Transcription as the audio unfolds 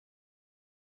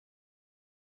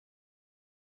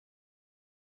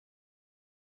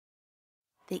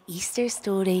The Easter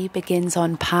story begins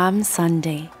on Palm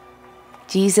Sunday.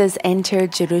 Jesus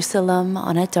entered Jerusalem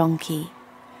on a donkey.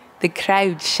 The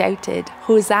crowd shouted,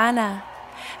 "Hosanna!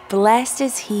 Blessed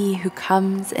is he who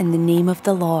comes in the name of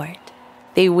the Lord."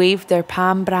 They waved their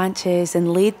palm branches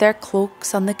and laid their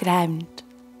cloaks on the ground.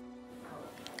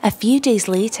 A few days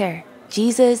later,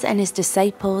 Jesus and his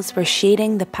disciples were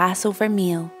sharing the Passover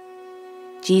meal.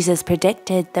 Jesus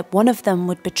predicted that one of them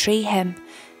would betray him,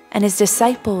 and his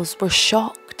disciples were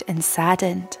shocked and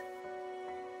saddened.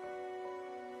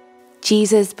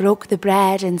 Jesus broke the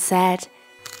bread and said,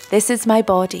 "This is my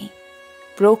body,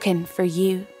 broken for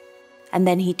you." And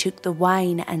then he took the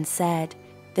wine and said,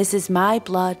 "This is my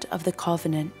blood of the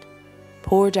covenant,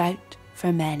 poured out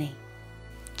for many."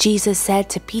 Jesus said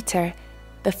to Peter,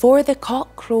 "Before the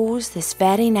cock crows this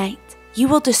very night, you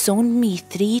will disown me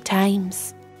 3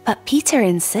 times. But Peter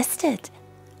insisted,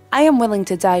 "I am willing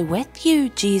to die with you,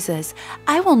 Jesus.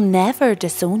 I will never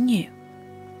disown you."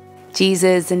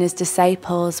 Jesus and his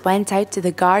disciples went out to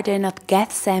the Garden of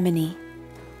Gethsemane.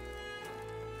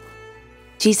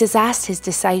 Jesus asked his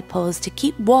disciples to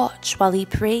keep watch while he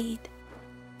prayed.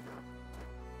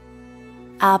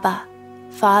 "Abba,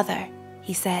 Father,"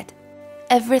 he said,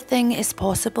 "everything is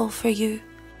possible for you.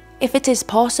 If it is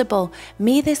possible,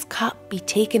 may this cup be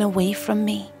taken away from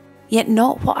me. Yet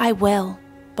not what I will,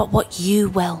 but what you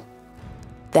will."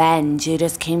 Then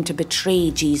Judas came to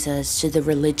betray Jesus to the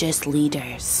religious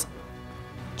leaders.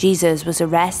 Jesus was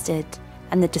arrested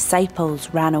and the disciples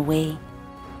ran away.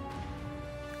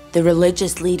 The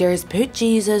religious leaders put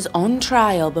Jesus on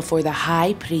trial before the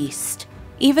high priest.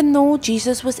 Even though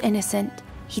Jesus was innocent,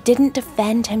 he didn't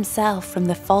defend himself from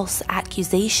the false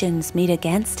accusations made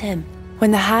against him.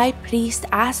 When the high priest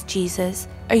asked Jesus,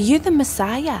 "Are you the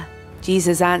Messiah?"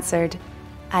 Jesus answered,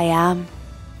 "I am."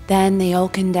 Then they all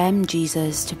condemned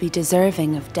Jesus to be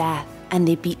deserving of death, and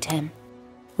they beat him.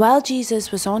 While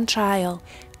Jesus was on trial,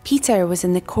 Peter was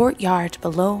in the courtyard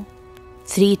below.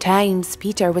 3 times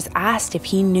Peter was asked if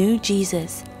he knew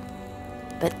Jesus,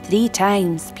 but 3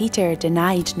 times Peter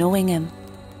denied knowing him.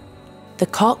 The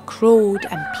cock crowed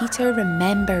and Peter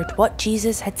remembered what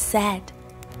Jesus had said,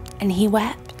 and he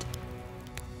wept.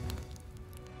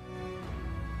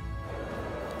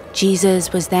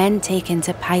 Jesus was then taken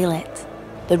to Pilate,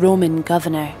 the Roman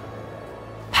governor.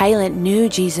 Pilate knew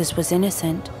Jesus was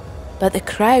innocent, but the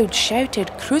crowd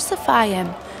shouted, "Crucify him!"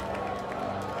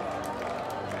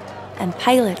 And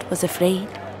Pilate was afraid.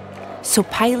 So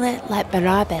Pilate let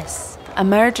Barabbas, a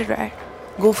murderer,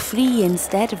 go free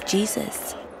instead of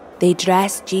Jesus. They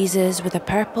dressed Jesus with a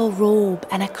purple robe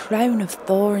and a crown of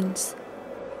thorns.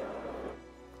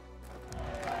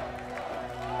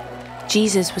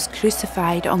 Jesus was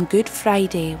crucified on Good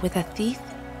Friday with a thief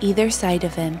either side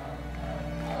of him.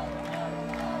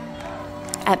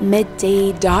 At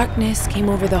midday, darkness came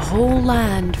over the whole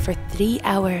land for 3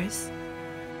 hours.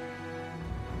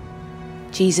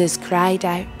 Jesus cried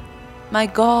out, my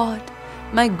God,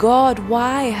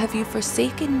 why have you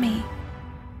forsaken me?"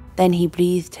 Then he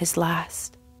breathed his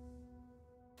last.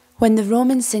 When the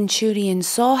Roman centurion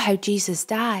saw how Jesus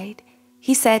died,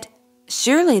 he said,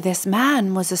 "Surely this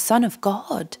man was a son of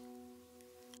God."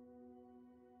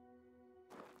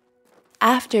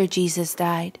 After Jesus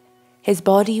died, his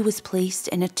body was placed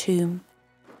in a tomb,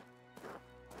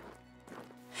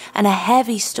 and a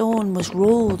heavy stone was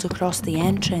rolled across the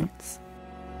entrance.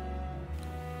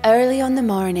 Early on the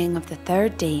morning of the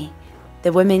 3rd day,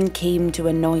 the women came to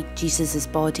anoint Jesus'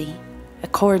 body,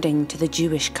 according to the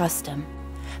Jewish custom.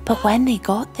 But when they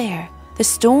got there, the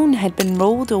stone had been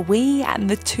rolled away and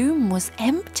the tomb was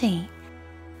empty.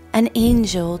 An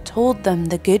angel told them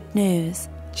the good news: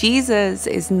 Jesus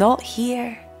is not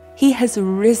here. He has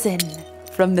risen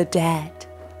from the dead.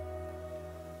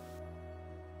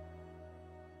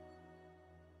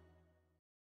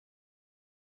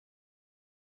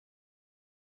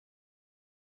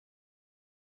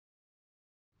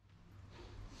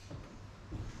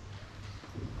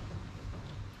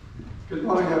 Good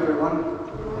morning, everyone.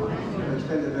 I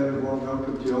extend a very warm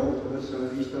welcome to you all to this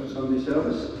Easter Sunday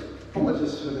service.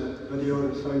 Apologies for the video,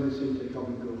 the sound seemed to come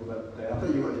and go, but I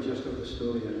think you got the gist of the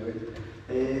story anyway.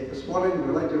 This morning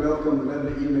we'd like to welcome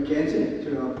Rev Ian Mackenzie to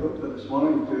our pulpit this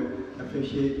morning to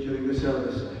officiate during the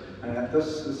service.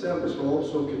 The service will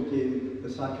also contain the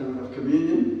Sacrament of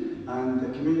Communion, and the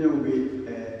communion will be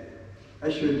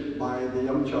issued by the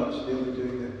young church. They'll be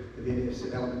doing the various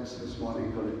elements this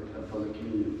morning for the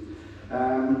communion.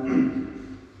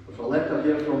 With a letter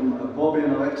here from Bobby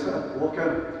and Alexa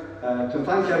Walker to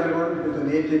thank everyone who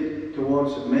donated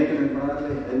towards Megan and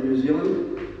Bradley in New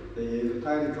Zealand, the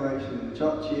retiring collection in the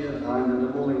church here and in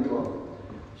the bowling club.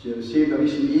 She received a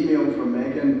recent email from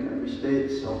Megan which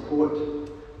states, I'll quote,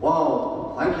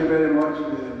 "Wow, thank you very much for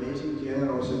your amazing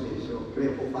generosity." So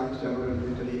grateful thanks to everyone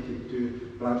who donated to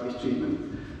Bradley's treatment.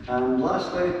 And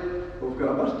lastly, we've got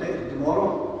a birthday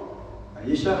tomorrow.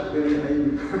 Aisha, very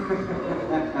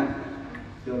fine.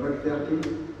 You're about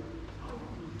 13.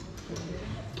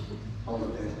 All the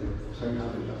best. Sing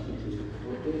happy birthday to you.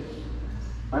 Okay.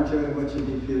 Thank you very much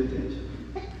indeed for your attention.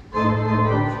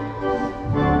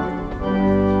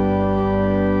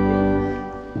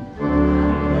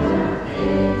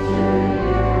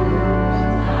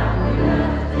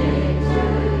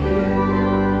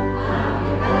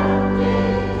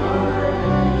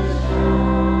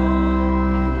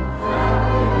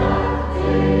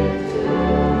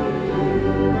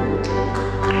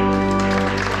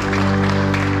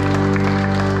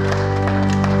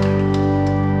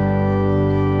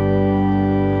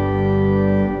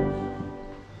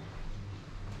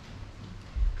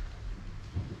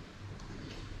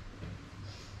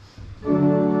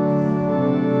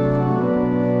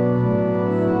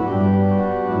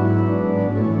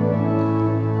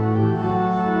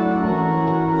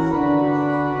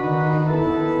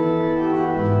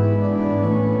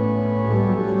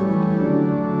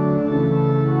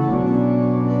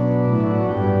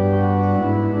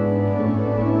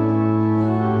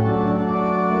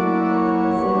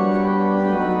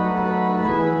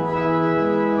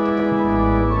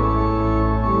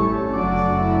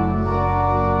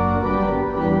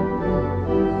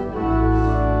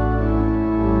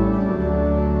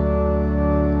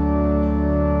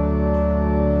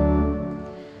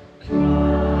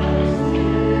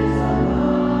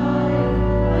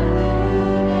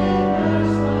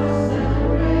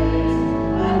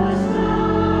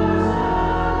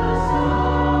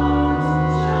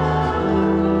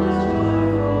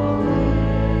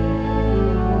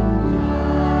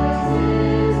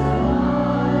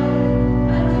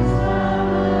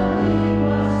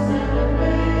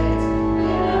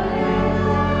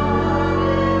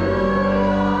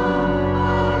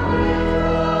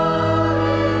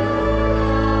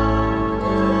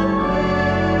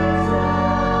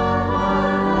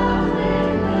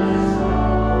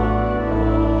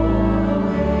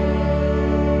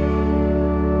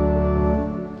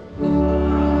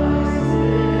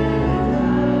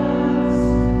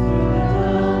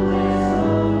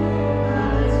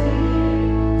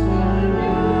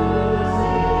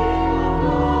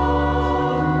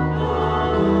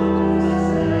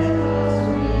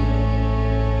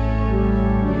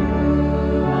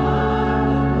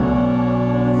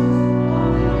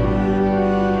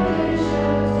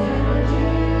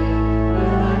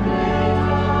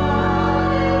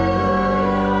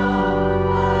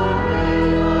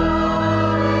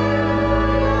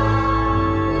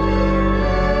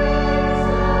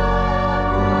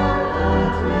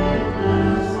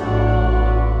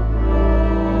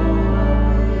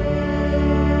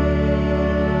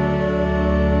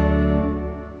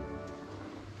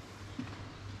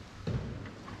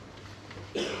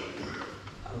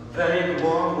 Very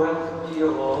warm welcome to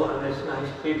you all, and it's nice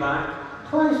to be back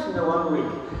twice in the 1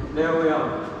 week. There we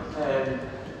are.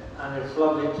 And it's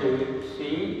lovely to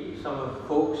see some of the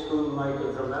folks who might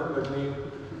have remembered me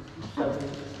 7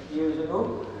 years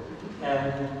ago.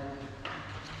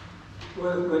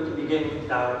 We're going to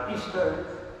begin our Easter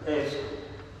is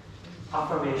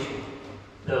affirmation.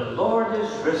 The Lord is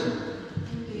risen.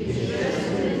 He is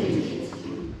risen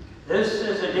indeed. This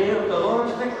is the day of the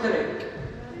Lord's victory.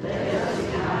 Let us be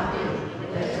happy,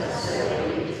 let us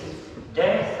celebrate.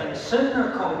 Death and sin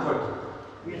are conquered.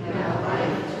 We have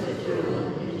life to the full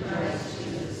in Christ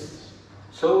Jesus.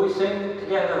 So we sing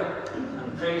together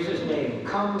and praise his name.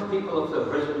 Come, people of the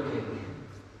risen King.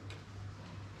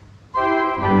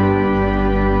 Amen.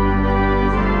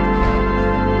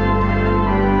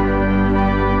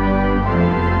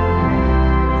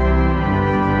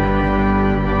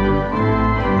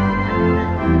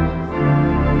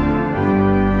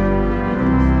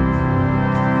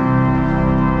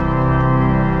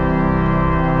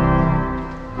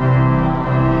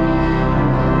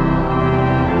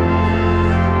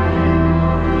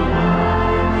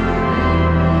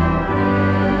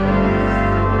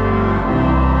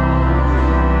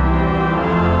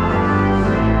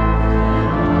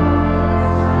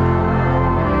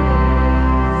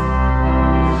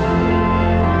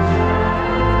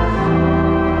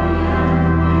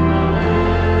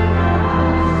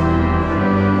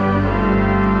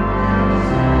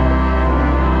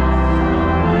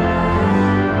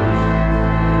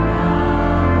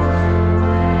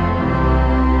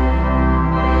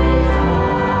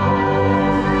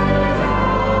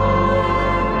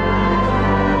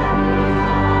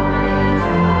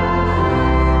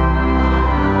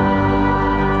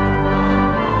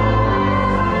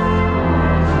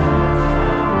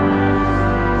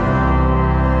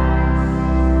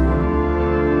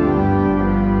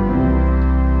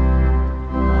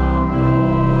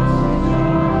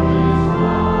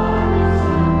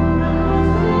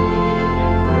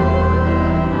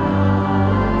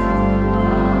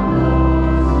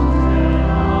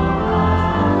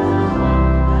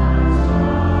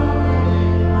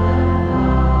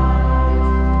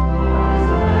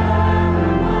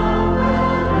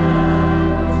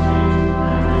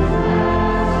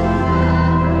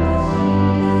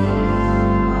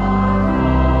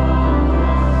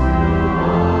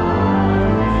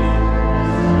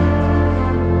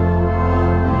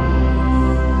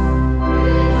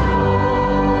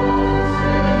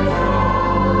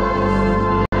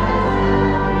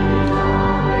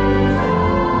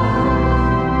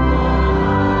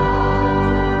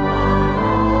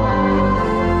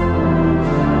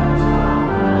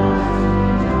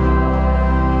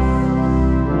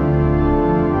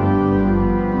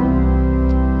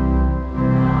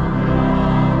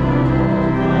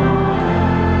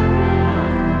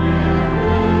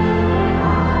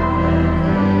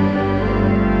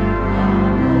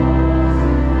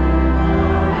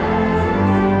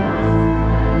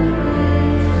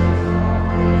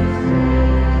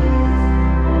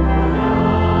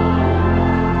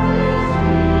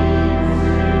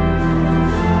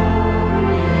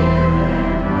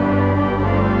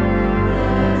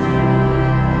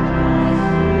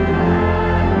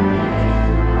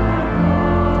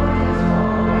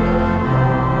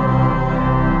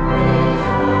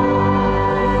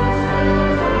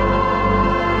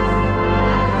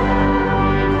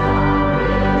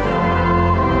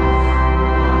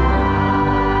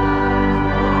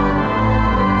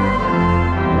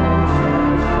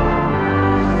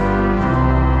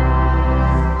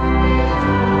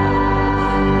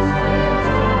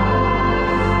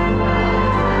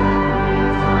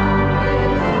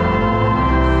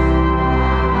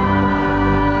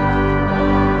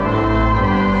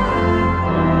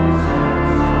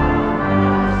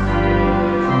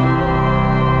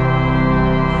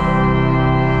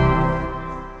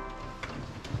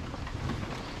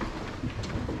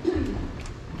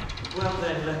 Lord,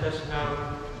 then let us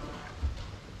now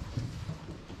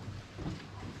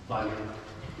bow.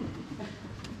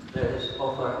 Let us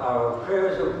offer our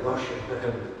prayers of worship to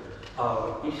him,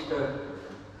 our Easter,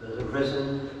 the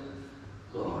risen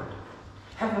Lord.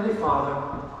 Heavenly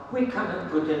Father, we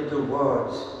cannot put into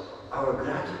words our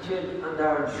gratitude and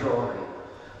our joy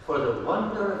for the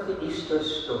wonder of the Easter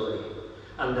story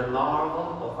and the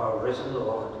marvel of our risen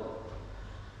Lord.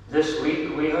 This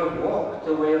week we have walked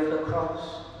the way of the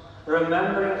cross,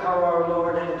 remembering how our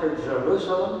Lord entered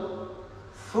Jerusalem,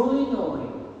 fully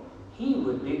knowing he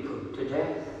would be put to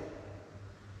death,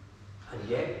 and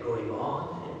yet going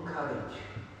on in courage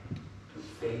to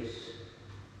face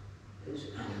his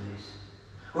enemies.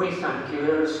 We thank you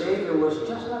that our Saviour was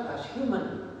just like us,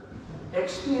 human,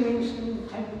 experiencing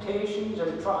temptations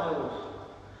and trials.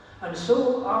 And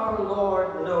so our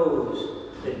Lord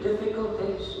knows the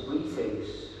difficulties we face,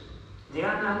 the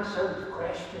unanswered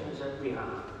questions that we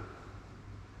have.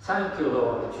 Thank you,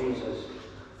 Lord Jesus,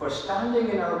 for standing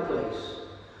in our place,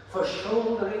 for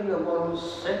shouldering the world's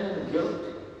sin and guilt,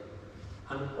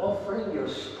 and offering your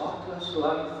spotless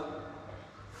life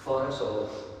for us all.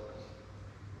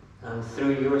 And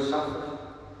through your suffering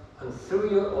and through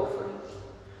your offering,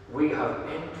 we have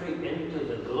entry into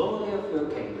the glory of your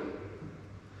kingdom.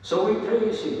 So we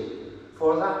praise you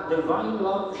for that divine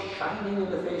love shining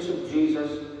in the face of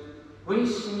Jesus. We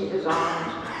see his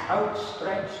arms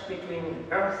outstretched between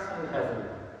earth and heaven,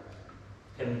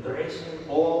 embracing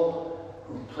all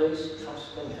who place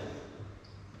trust in him.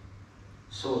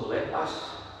 So let us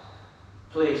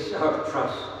place our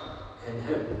trust in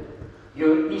him.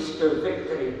 Your Easter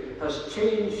victory has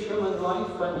changed human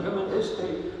life and human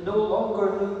history. No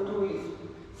longer do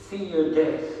we fear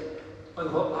death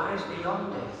and what lies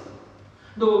beyond death.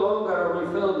 No longer are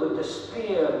we filled with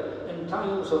despair in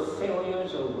times of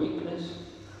failures or weakness.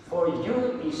 For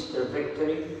your Easter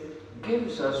victory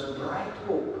gives us bright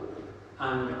hope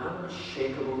and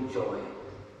unshakable joy.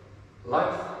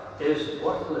 Life is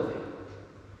worth living,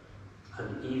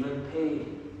 and even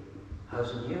pain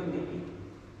has new meaning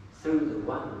through the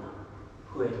one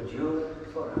who endured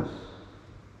for us.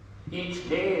 Each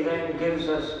day then gives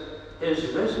us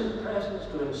his risen presence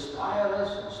to inspire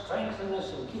us and strengthen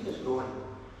us and keep us going.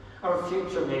 Our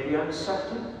future may be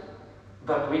uncertain,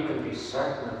 but we can be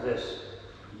certain of this.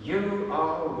 You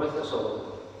are with us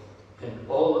all in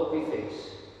all that we face.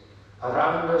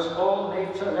 Around us all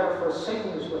nature therefore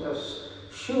sings with a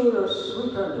surer,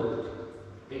 sweeter note,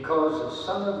 because the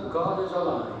Son of God is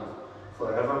alive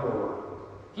forevermore.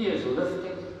 He is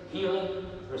lifting, healing,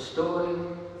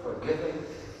 restoring, forgiving,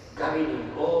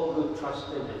 guiding all who trust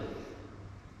in him.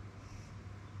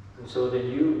 And so the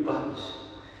new buds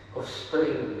of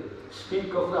spring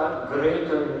speak of that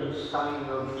greater sign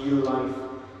of new life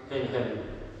in him,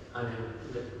 and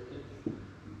the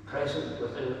present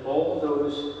within all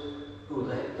those who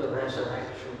let the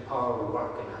resurrection power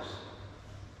work in us.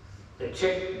 The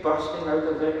chick bursting out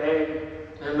of the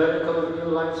egg, the miracle of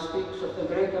new life, speaks of the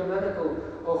greater miracle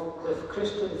of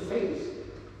Christian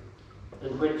faith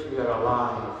in which we are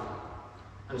alive.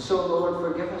 And so, Lord,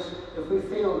 forgive us if we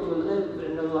fail to live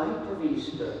in the light of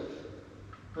Easter,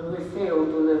 when we fail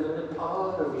to live in the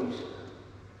power of Easter,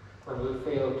 when we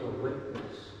fail to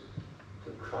witness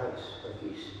the Christ of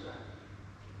Easter.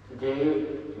 Today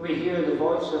we hear the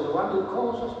voice of the one who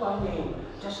calls us by name,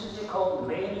 just as he called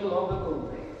many long ago.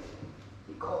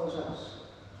 He calls us.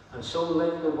 And so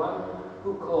let the one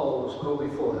who calls go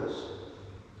before us,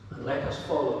 and let us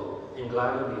follow in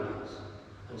glad obedience.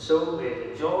 And so may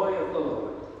the joy of the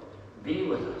Lord be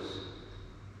with us.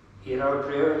 Hear our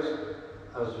prayers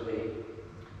as we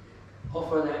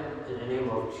offer them in the name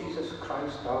of Jesus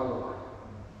Christ our Lord.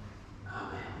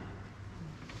 Amen.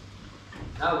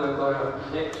 Now we've got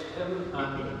our next hymn,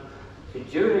 and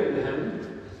during the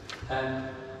hymn,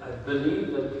 I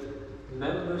believe that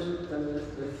members in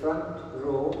the front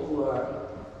row who are,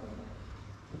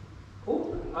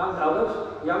 and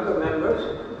others, younger members,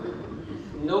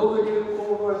 nobody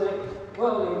over the,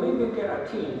 well, you maybe get a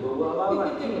teen, but we'll allow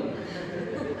a teen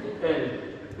in.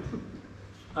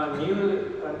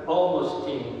 An almost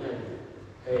teen,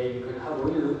 and you can have a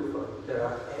wee look for, there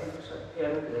are eggs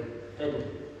apparently hidden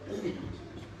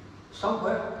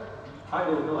somewhere. I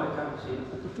don't know, I can't see,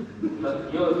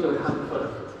 but you'll have to hunt for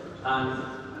them. And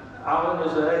Alan,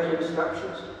 is there any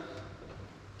instructions?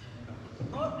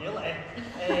 Not really.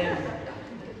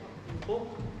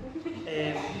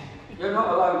 You're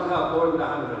not allowed to have more than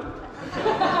 100.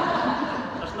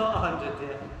 There's not 100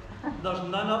 there. There's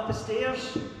none up the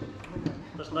stairs.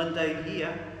 There's none down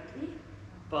here.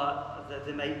 But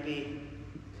there might be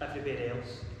everywhere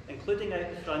else, including out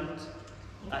the front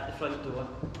at the front door.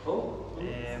 Oh.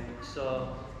 So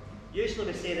usually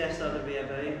we say this the other way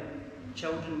about.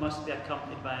 Children must be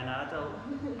accompanied by an adult.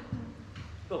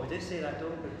 Well, we do say that,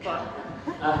 don't we? But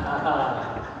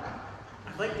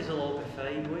I think these will all be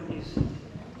fine, won't these?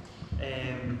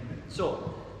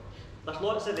 So, there's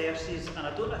lots of verses, and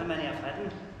I don't know how many I've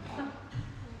hidden.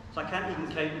 So I can't even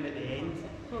count them at the end.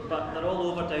 But they're all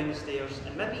over down the stairs,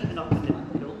 and maybe even up in the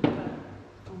pulpit.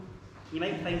 You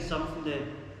might find some from the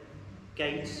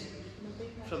guides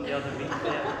from the other week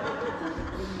there.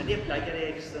 And they're bigger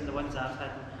eggs than the ones I've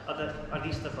hidden. Are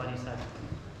Easter bunnies hidden?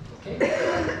 Okay.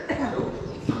 So,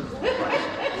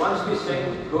 once we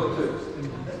sing, go to.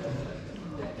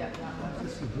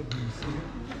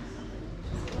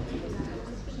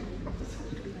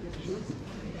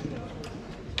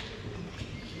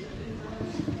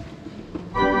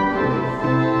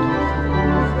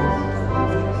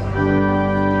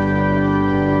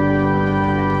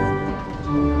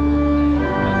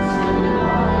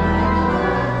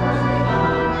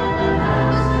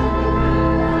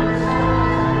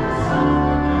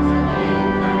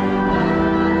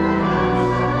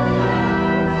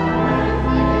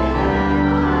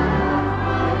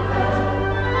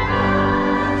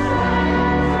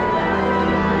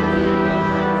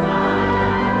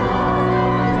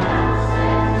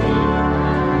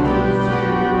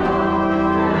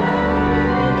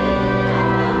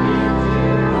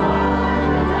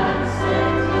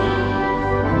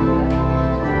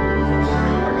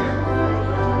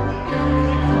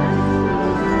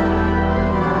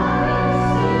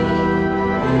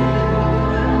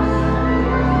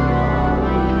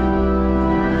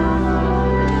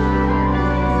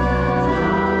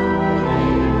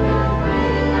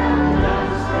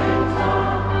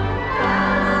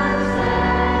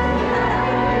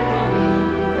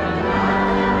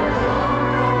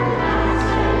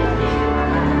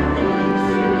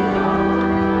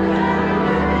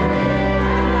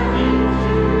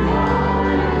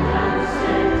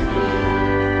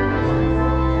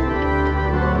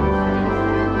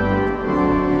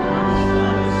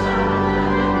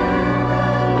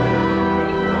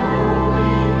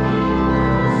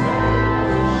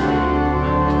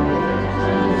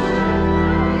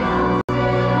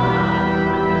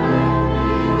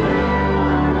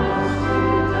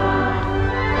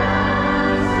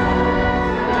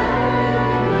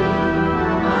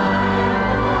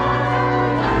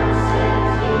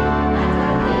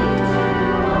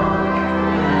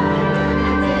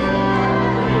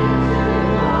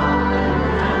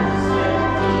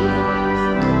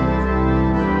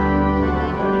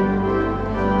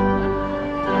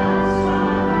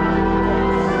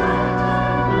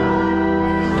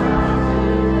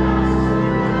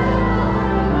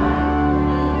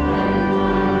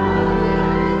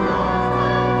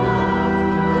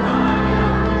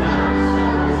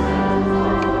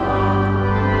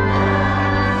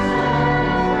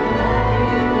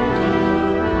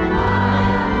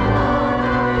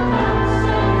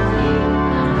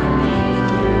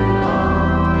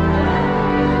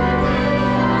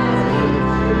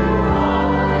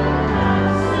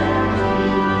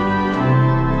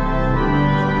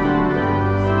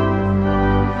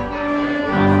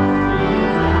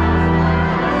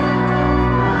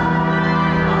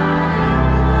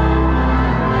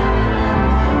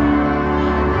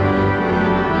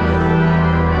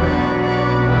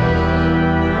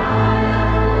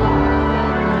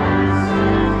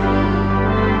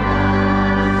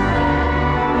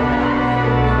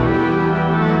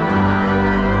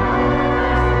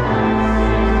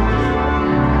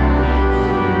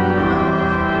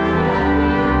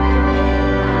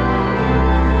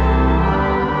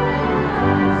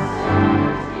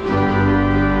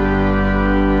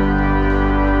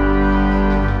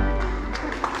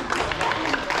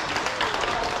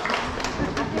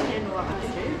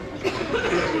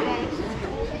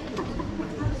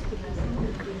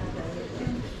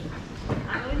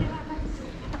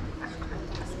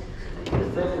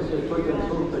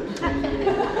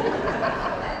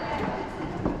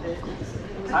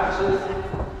 Actually,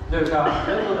 there's a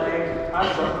little egg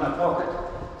I've got in my pocket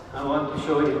I want to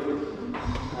show you.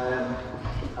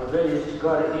 I've really just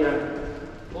got it here.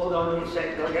 Hold on a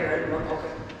second, I'll get it out of my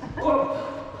pocket. Whoa!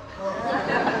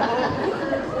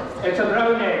 It's a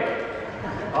brown egg.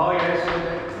 Oh yes,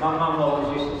 my mum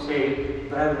always used to say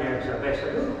brown eggs are best. I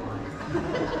don't know why.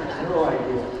 No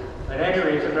idea. But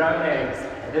anyway, it's a brown egg.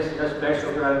 And this is a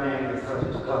special brown egg because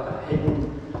it's got a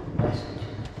hidden message in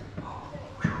it. Oh,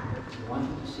 you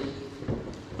want to see?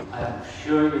 I am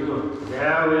sure you do.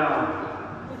 There we are.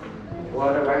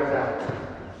 What about that?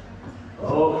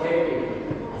 Okay.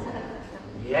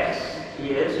 Yes,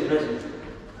 he is risen.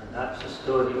 That's the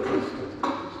story of wisdom.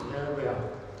 So there we are.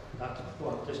 That's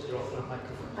what, just dropping a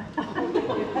microphone.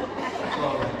 That's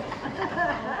all right.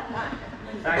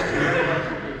 Thank you very much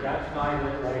indeed. That's my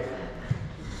little life.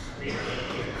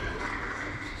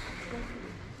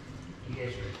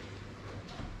 Yes.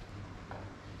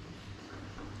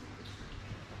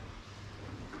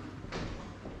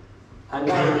 And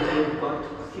now we've got a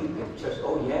few pictures.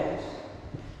 Oh yes.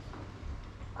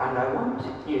 And I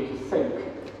want you to think,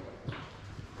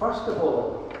 first of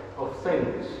all, of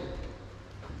things.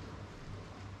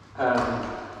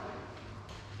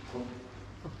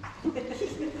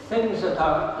 Things that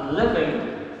are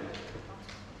living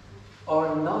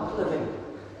or not living.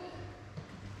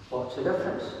 What's the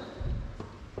difference?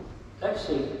 Let's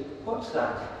see, what's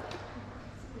that?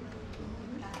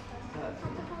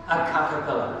 A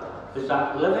caterpillar. Is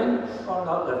that living or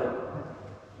not living?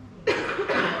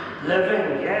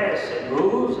 Living, yes, it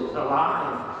moves, it's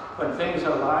alive. When things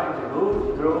are alive, they move,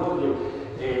 they grow,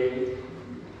 they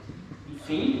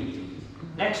feed.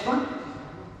 Next one.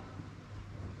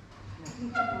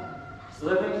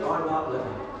 Living or not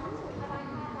living?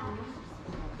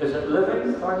 Is it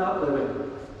living or not living?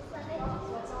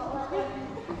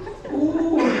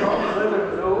 Ooh, not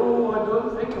living. No, I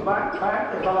don't think a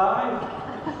backpack is alive.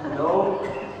 No.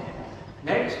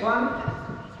 Next one.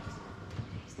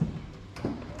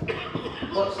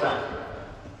 What's that?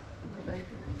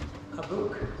 A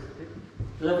book.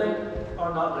 Living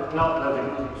or not living? Not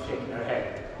living. Shaking her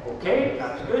head. Okay,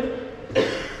 that's good.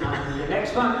 And the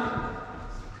next one.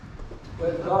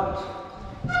 We've got,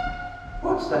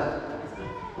 what's that?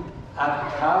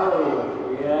 A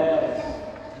cow, yes.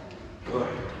 Good.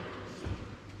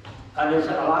 And is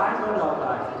it alive or not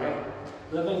alive? Okay.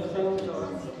 Living things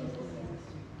or?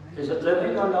 Is it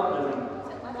living or not living?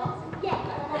 Yeah.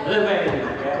 Living,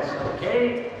 yes,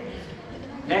 okay.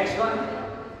 Next one.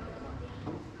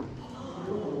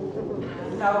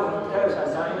 Now, there's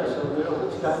a dinosaur.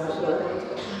 Which dinosaur?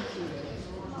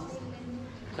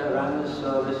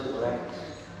 Tyrannosaurus Rex.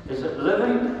 Is it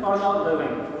living or not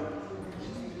living?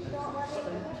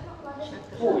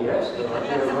 Oh yes, they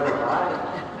were alive.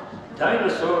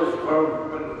 Dinosaurs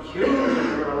were huge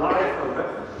and were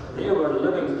alive. They were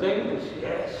living things,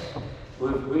 yes.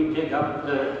 We dig up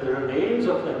the remains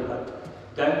of them,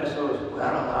 but dinosaurs were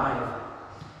alive.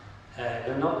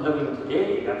 They're not living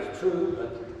today, that's true,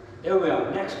 but there we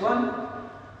are. Next one.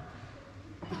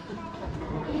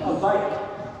 A bike.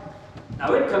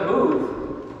 Now it can move.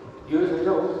 Usually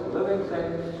those living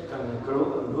things can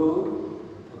grow and move.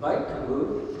 A bike can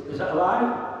move. Is it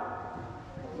alive?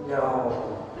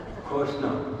 No, of course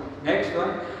not. Next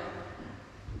one.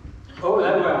 Oh,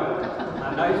 there we are.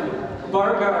 A nice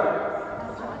burger.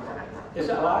 Is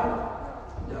it alive?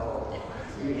 No.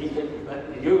 You eat it,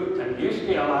 but you can used to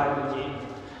be alive and eat.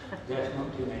 Yes,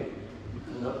 not too many.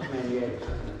 Not too many eggs.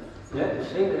 Let's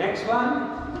see the next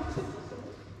one.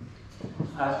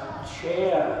 A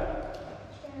chair.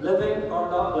 Living or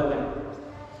not living?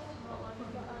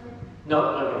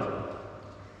 Not living.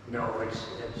 No, it's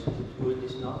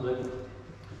not living.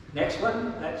 Next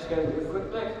one, let's go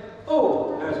quickly.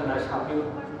 Oh, there's a nice happy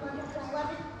one.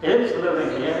 It's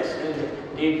living, yes.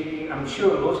 I'm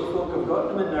sure most folk have got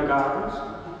them in their gardens.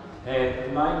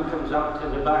 Mine comes up to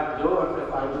the back door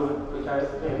if I don't put out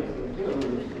anything to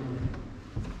them.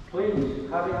 Please,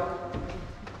 hurry up.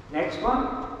 Next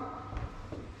one.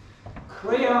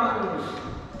 Crayons.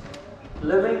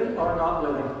 Living or not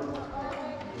living?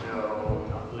 No,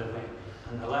 not living.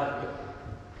 And the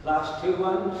last two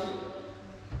ones.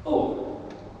 Oh,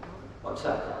 what's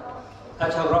that?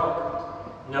 That's a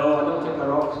rock. No, I don't think a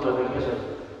rock's living, is it?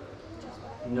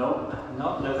 No,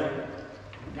 not living.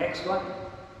 Next one.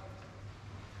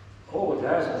 Oh,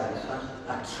 there's a nice one.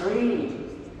 A tree.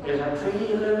 Is a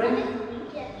tree living?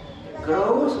 It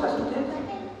grows, doesn't it?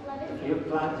 If you've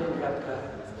planted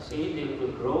a seed, it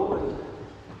will grow, and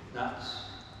that's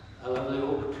a lovely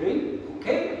oak tree.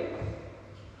 Okay.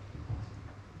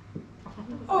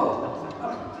 Oh,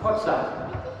 what's that?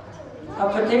 A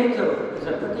potato. Is a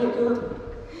potato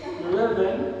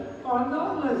living or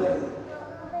not living?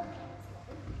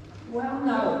 Well,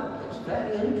 now, it's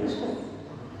very interesting.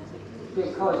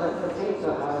 Because a potato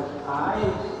has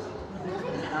eyes.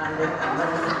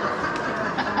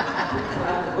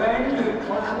 And when you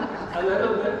plant a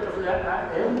little bit of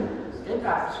that in, it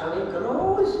actually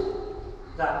grows.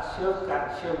 That's your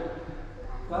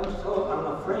one, so I'm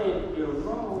afraid you're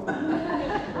wrong.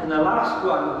 And the last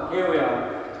one, here we are.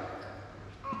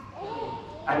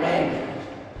 An egg.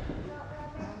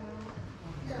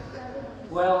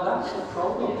 Well, that's a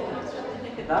problem.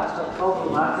 That's a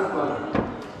problematic one.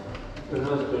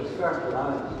 Because it's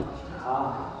fertilized.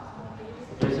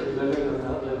 Is it living or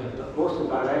not living? But most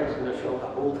of our eggs in the shop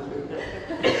are old food.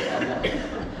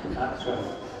 That's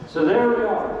right. So there we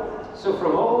are. So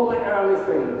from all the early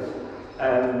things,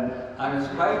 and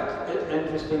it's quite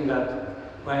interesting that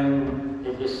when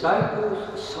the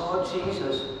disciples saw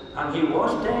Jesus, and he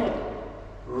was dead,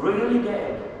 really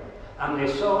dead, and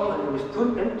they saw that he was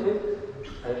put into,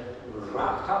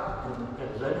 wrapped up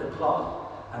in linen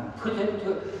cloth, and put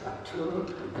into a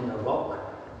tomb in the rock,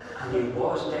 and he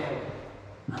was dead.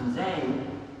 And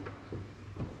then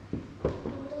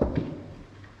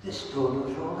the stone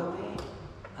was rolled away,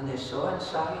 and they saw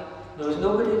inside. There was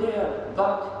nobody there,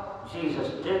 but Jesus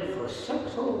did for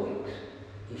 6 whole weeks.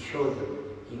 He showed them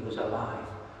he was alive.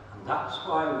 And that's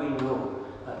why we know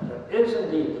that there is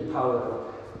indeed the power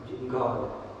of God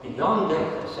beyond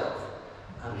death itself,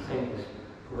 and things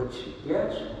which,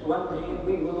 yes, one day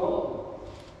we will all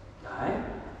die,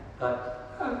 but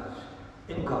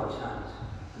in God's hands,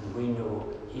 and we know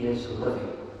he is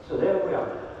living. So there we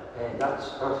are. That's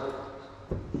our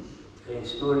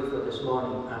story for this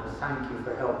morning, and thank you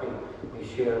for helping me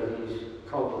share these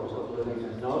problems of living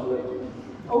and not living.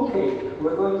 Okay,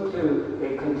 we're going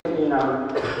to continue now,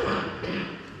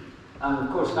 and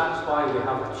of course that's why we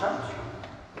have a church,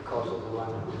 because of the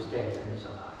one who is dead and is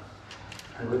alive.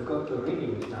 And we've got the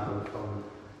readings now from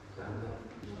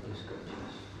the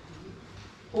scriptures.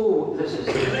 Oh, this is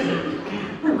it.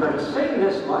 I'm going to sing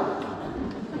this one.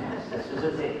 Yes, this is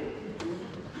a thing.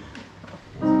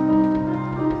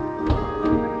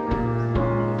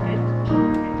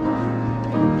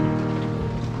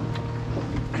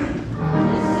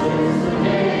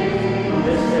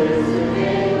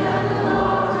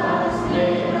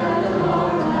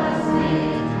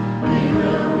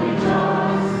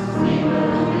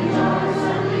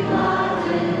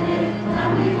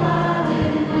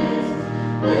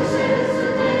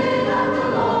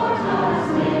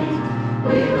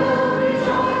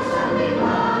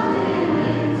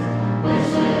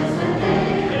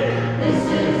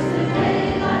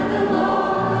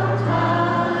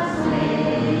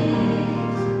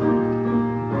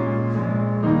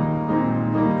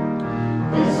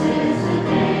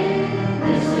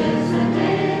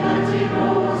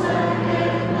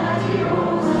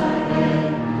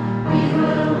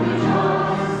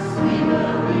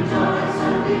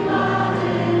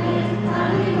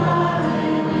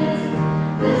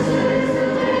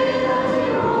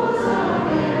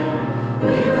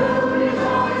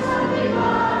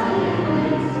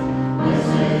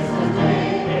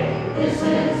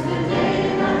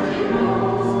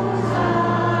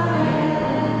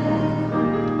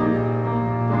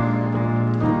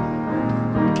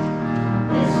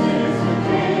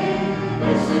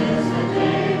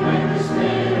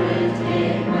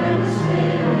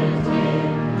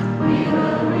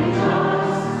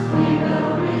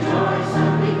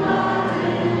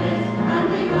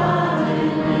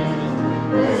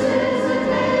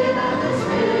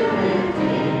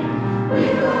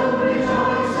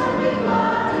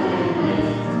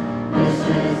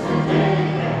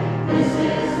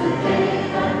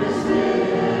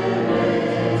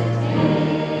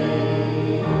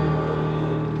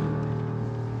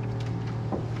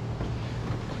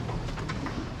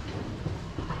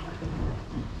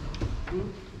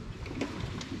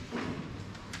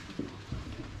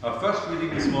 Our first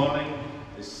reading this morning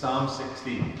is Psalm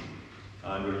 16,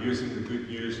 and we're using the Good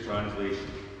News translation.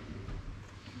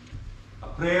 A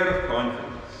prayer of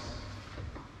confidence.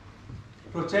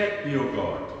 Protect me, O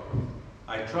God.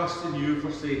 I trust in you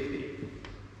for safety.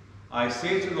 I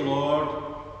say to the Lord,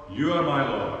 you are my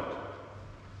Lord.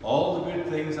 All the good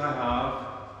things I have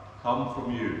come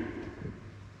from you.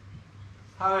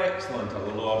 How excellent are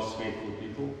the Lord's faithful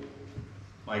people.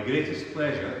 My greatest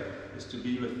pleasure is to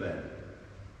be with them.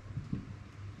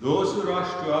 Those who rush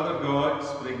to other gods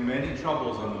bring many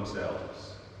troubles on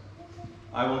themselves.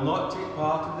 I will not take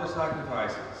part in their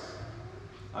sacrifices.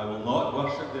 I will not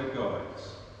worship their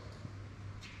gods.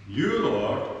 You,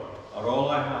 Lord, are all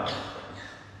I have,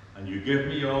 and you give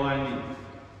me all I need.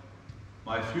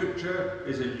 My future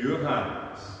is in your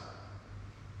hands.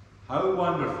 How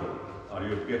wonderful are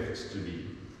your gifts to me.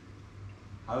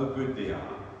 How good they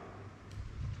are.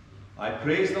 I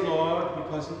praise the Lord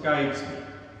because he guides me,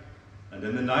 and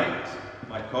in the night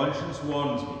my conscience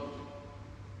warns me.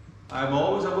 I am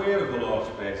always aware of the Lord's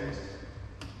presence.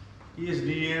 He is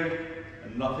near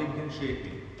and nothing can shake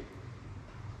me.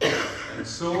 And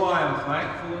so I am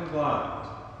thankful and glad,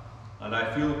 and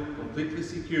I feel completely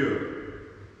secure,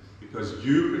 because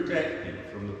you protect me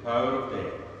from the power of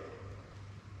death.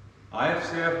 I have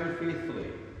served you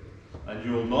faithfully, and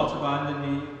you will not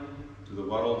abandon me to the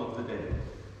world of the dead.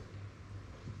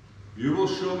 You will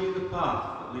show me the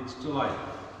path that leads to life.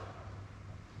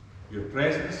 Your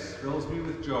presence fills me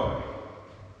with joy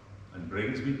and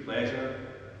brings me pleasure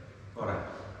forever.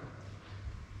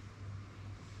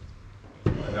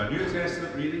 And our New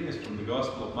Testament reading is from the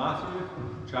Gospel of Matthew,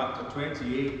 chapter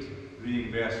 28,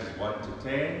 reading verses 1 to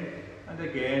 10, and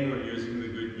again we're using the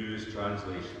Good News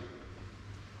translation.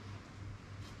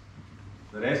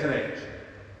 The Resurrection.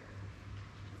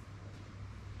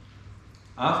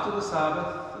 After the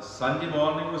Sabbath, as Sunday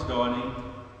morning was dawning,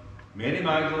 Mary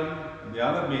Magdalene and the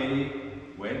other Mary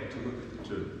went to look at the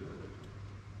tomb.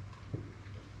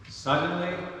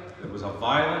 Suddenly, there was a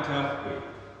violent earthquake.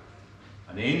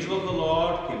 An angel of the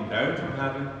Lord came down from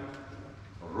heaven,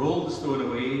 rolled the stone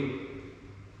away,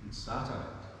 and sat on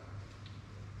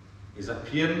it. His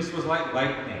appearance was like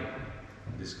lightning,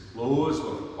 and his clothes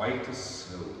were white as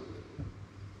snow.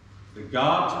 The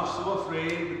guards were so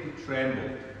afraid that they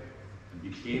trembled and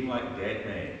became like dead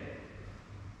men.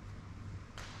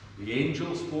 The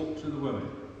angel spoke to the women.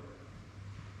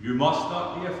 "You must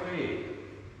not be afraid,"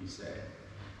 he said.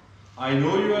 "I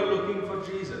know you are looking for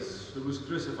Jesus, who was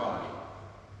crucified.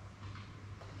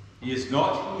 He is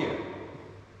not here.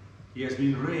 He has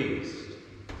been raised,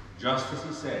 just as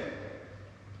he said.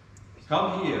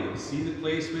 Come here and see the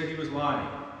place where he was lying.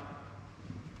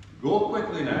 Go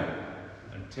quickly now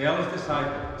and tell his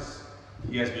disciples,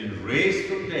 he has been raised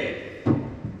from death,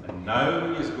 and now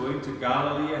he is going to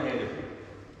Galilee ahead of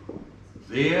you.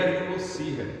 There you will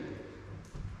see him.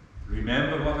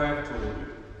 Remember what I have told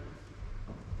you."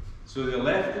 So they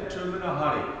left the tomb in a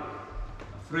hurry,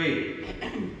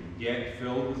 afraid, yet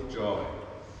filled with joy,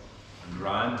 and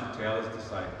ran to tell his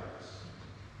disciples.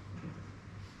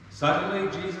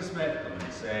 Suddenly Jesus met them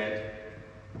and said,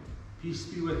 "Peace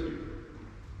be with you."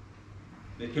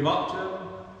 They came up to him,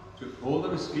 took hold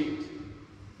of his feet,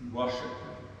 and worshipped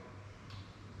him.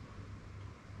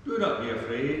 "Do not be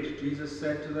afraid," Jesus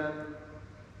said to them.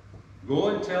 "Go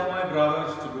and tell my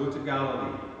brothers to go to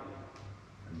Galilee,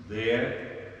 and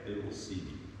there they will see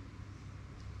me."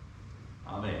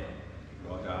 Amen.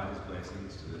 God add his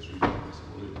blessings to this reading of his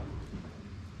holy word.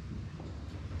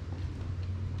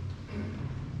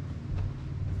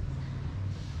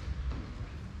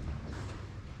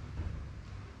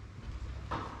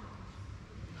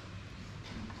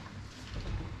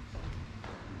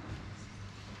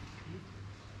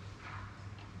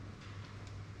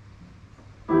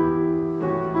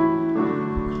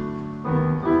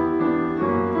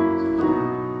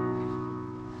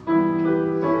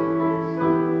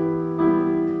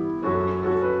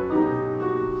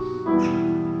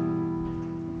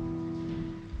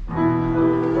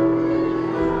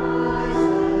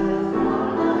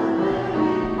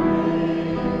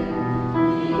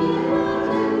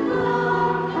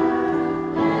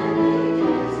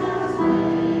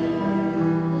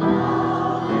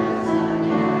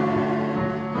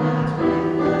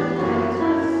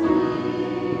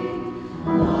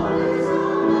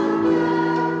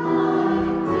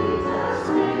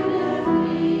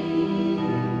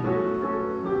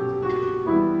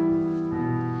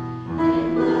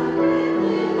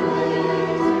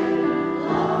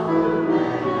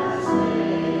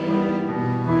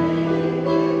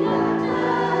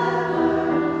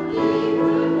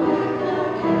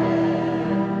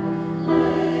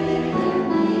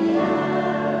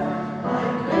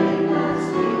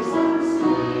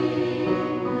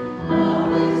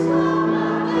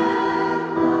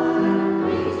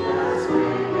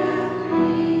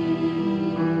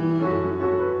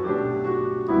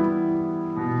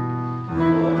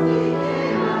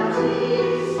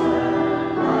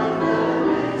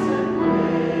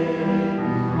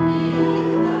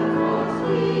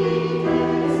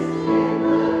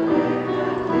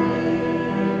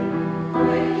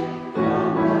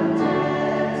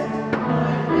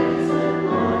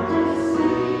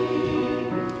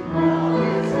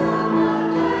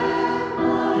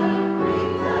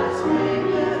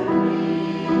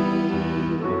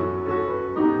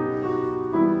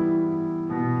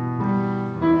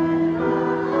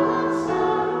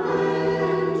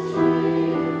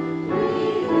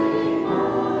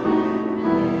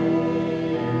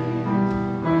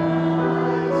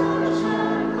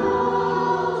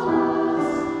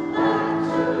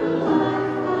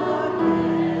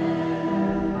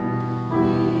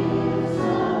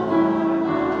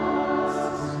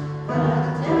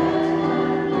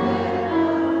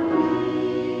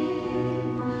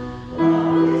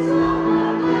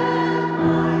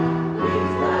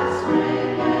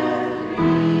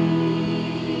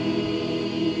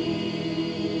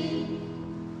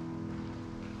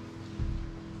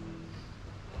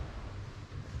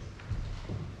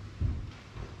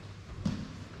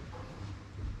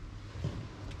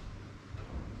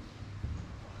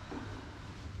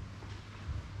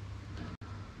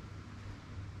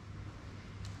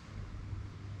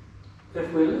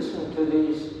 if we listen to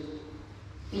these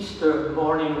Easter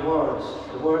morning words,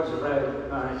 the words read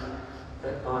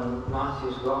on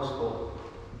Matthew's Gospel,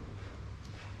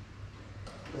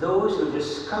 those who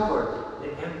discovered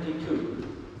the empty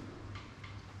tomb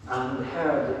and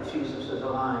heard that Jesus is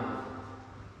alive,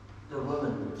 the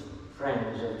women,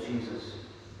 friends of Jesus,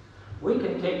 we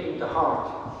can take them to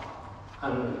heart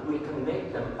and we can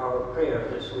make them our prayer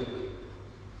this week.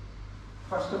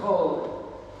 First of all,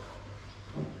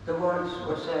 the words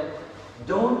were said,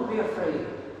 don't be afraid.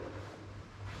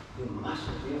 You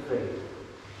mustn't be afraid.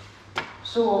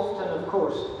 So often, of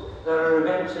course, there are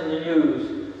events in the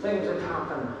news, things that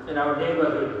happen in our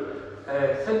neighbourhood,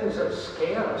 things that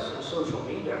scare us in social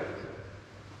media.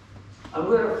 And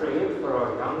we're afraid for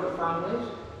our younger families.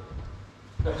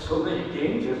 There are so many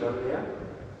dangers out there,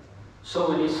 so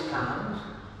many scams,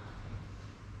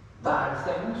 bad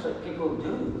things that people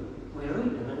do. We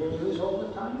read them in the news all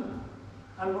the time.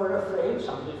 And we're afraid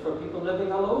sometimes for people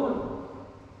living alone,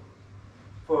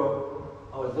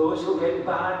 or those who get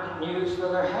bad news for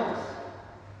their health.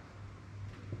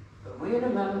 But we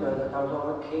remember that our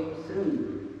Lord came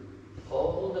through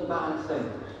all the bad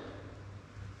things,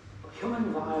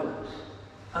 human violence,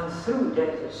 and through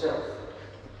death itself.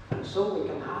 And so we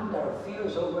can hand our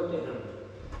fears over to Him.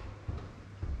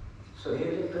 So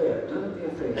here's a prayer. Don't be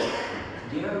afraid.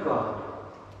 Dear God,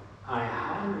 I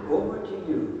hand over to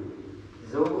you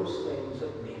those things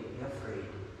that make me afraid.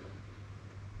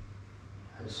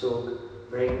 And so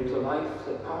bring to life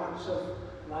the parts of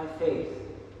my faith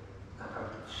that are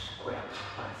swept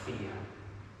by fear.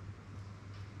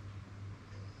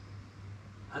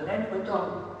 And then it went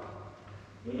on.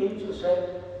 The angel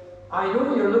said, I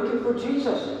know you're looking for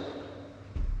Jesus.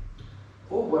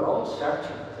 Oh, we're all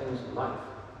searching for things in life.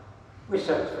 We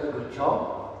search for a good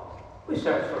job. We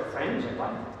search for friends in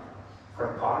life,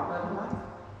 for a partner in life.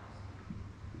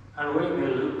 And we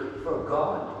may look for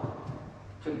God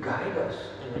to guide us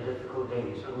in the difficult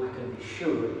days, and we can be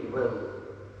sure He will.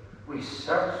 We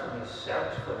search and we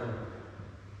search for Him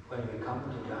when we come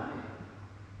to die,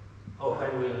 or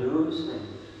when we lose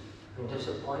things and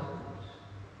disappointments.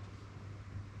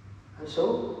 And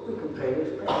so we can pray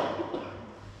this prayer.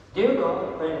 Dear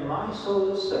God, when my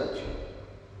soul is searching,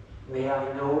 may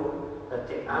I know that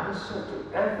the answer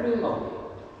to every longing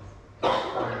is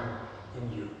found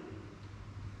in you.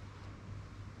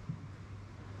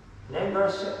 And then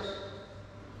verse 6.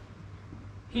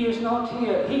 He is not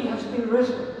here. He has been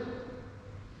risen.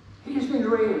 He has been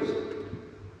raised.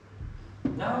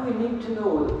 Now we need to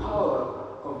know the power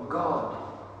of God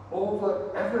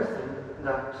over everything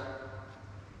that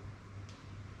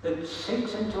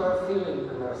sinks into our feeling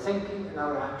and our thinking and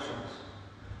our actions.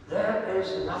 There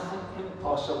is nothing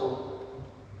impossible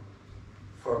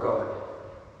for God,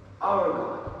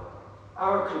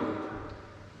 our Creator.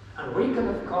 And we can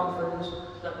have confidence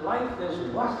that life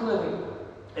is worth living.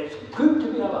 It's good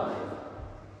to be alive.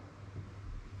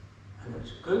 And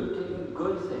it's good to do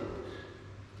good things.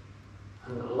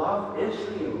 And love is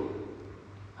real.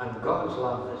 And God's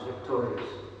love is victorious.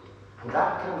 And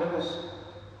that can give us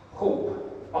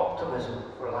hope, optimism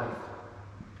for life.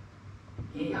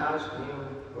 He has been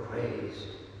raised.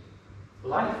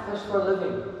 Life is for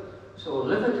living. So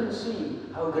live it and see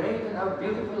how great and how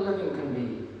beautiful living can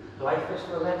be. Life is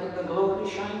for letting the glory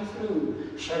shine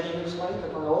through, shedding its light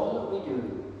upon all that we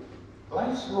do.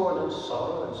 Life's more than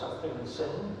sorrow and suffering and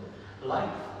sin. Life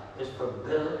is for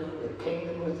building the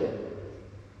kingdom within.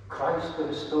 Christ the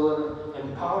Restorer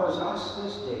empowers us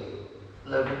this day,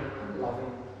 living and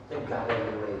loving the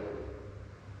Galilee way.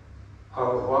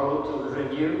 Our world to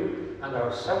renew and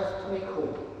ourselves to make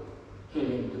whole,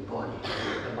 healing the body,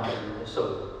 the mind and the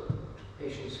soul.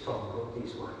 Patient Strong wrote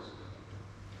these words.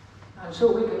 And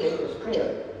so we can make this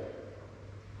prayer.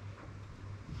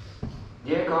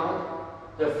 Dear God,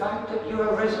 the fact that you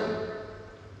are risen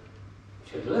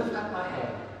should lift up my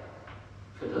head,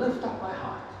 should lift up my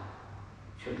heart,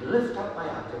 should lift up my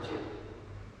attitude,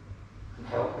 and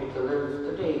help me to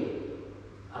live today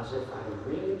as if I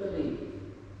really believe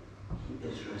He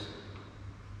is risen.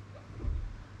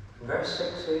 Verse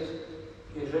 6 says,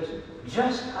 He is risen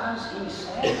just as He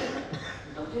said.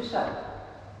 Notice that.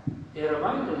 He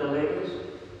reminded the ladies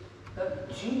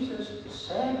that Jesus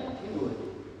said He would.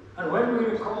 And when we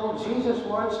recall Jesus'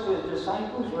 words to His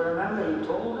disciples, we remember He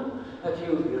told them that He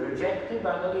would be rejected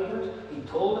by the leaders. He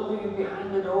told them He would be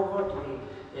handed over to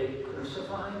be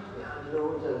crucified, to be handed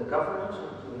over to the governors,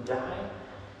 and to die.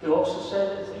 He also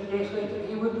said that 3 days later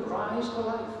He would rise to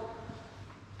life.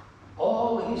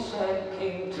 All He said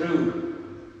came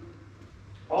true.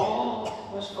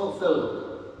 All was fulfilled.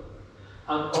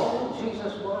 And all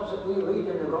Jesus' words that we read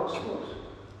in the Gospels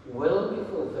will be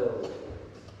fulfilled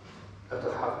that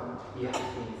haven't yet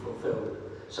been fulfilled.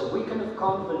 So we can have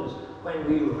confidence when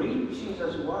we read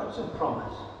Jesus' words of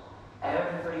promise,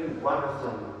 every one of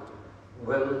them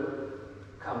will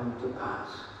come to pass.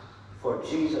 For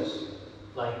Jesus,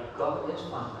 like God his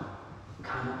Father,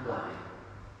 cannot lie.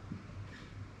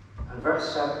 And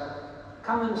verse 7,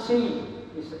 come and see,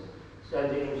 said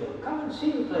the angel, come and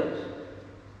see the place.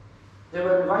 They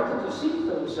were invited to see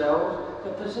for themselves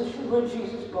the position where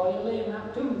Jesus' body lay in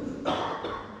that tomb.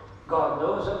 God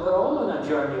knows that we're all on a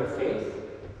journey of faith,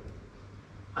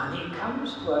 and he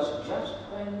comes to us just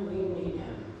when we need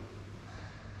him.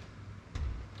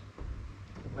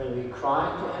 When we cry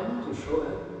to him to show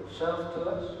himself to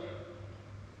us,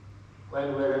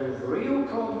 when we're in real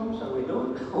problems and we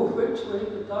don't know which way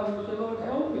to turn and say, Lord,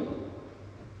 help me.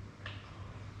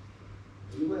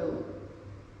 He will.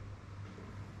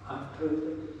 I've proved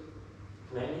it.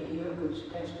 Many here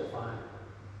could testify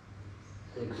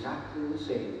exactly the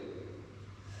same.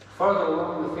 Further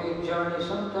along the faith journey,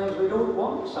 sometimes we don't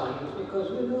want signs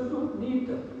because we don't need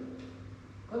them.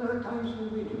 But there are times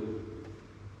when we do.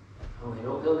 And we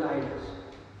know he'll guide us.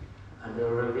 And he'll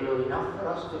reveal enough for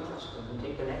us to trust him and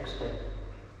take the next step.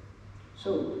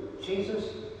 So, Jesus,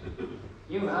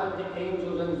 you had the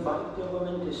angels invite the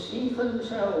women to see for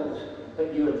themselves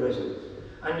that you had risen.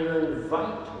 And you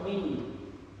invite me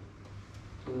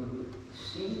to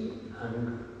see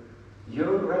and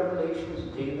your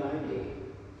revelations day by day.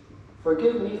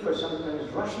 Forgive me for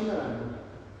sometimes rushing around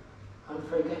and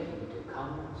forgetting to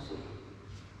come and see.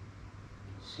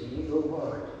 See your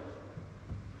word.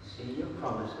 See your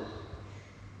promises.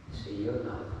 See your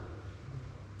love.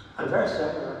 And verse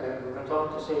 7, we're going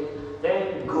on to say,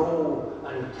 then go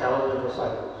and tell the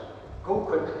disciples. Go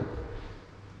quickly.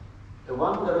 The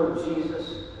wonder of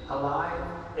Jesus alive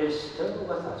is still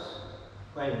with us.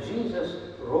 When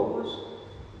Jesus rose,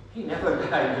 he never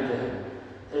died again.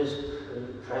 His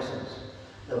presence.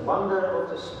 The wonder of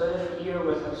the Spirit here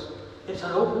with us, it's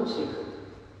an open secret.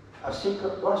 A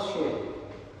secret worth sharing,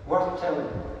 worth telling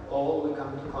all we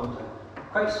come to contact.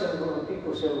 Quite simple when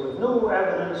people say, we've no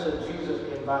evidence that Jesus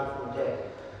came back from death.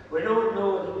 We don't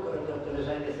know that there is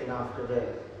anything after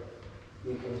death.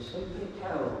 We can simply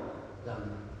tell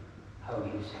them how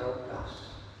he's helped us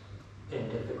in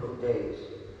difficult days.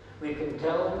 We can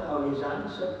tell them how he's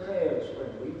answered prayers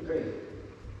when we pray.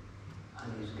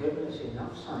 And he's given us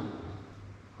enough signs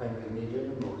when we need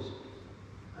it the most.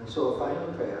 And so a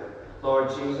final prayer. Lord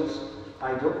Jesus,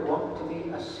 I don't want to be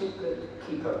a secret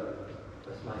keeper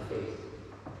with my faith.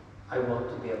 I want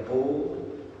to be a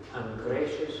bold and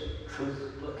gracious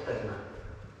truth proclaimer.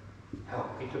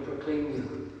 Help me to proclaim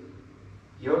you,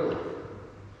 your love.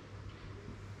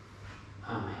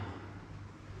 Amen.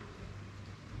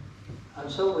 And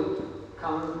so we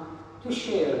come to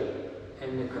share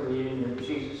in the communion that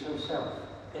Jesus himself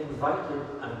invited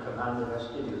and commanded us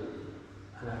to do.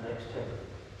 And our next hymn,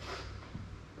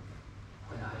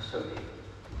 When I Survey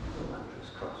the Wondrous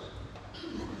Cross.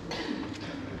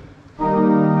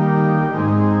 Amen.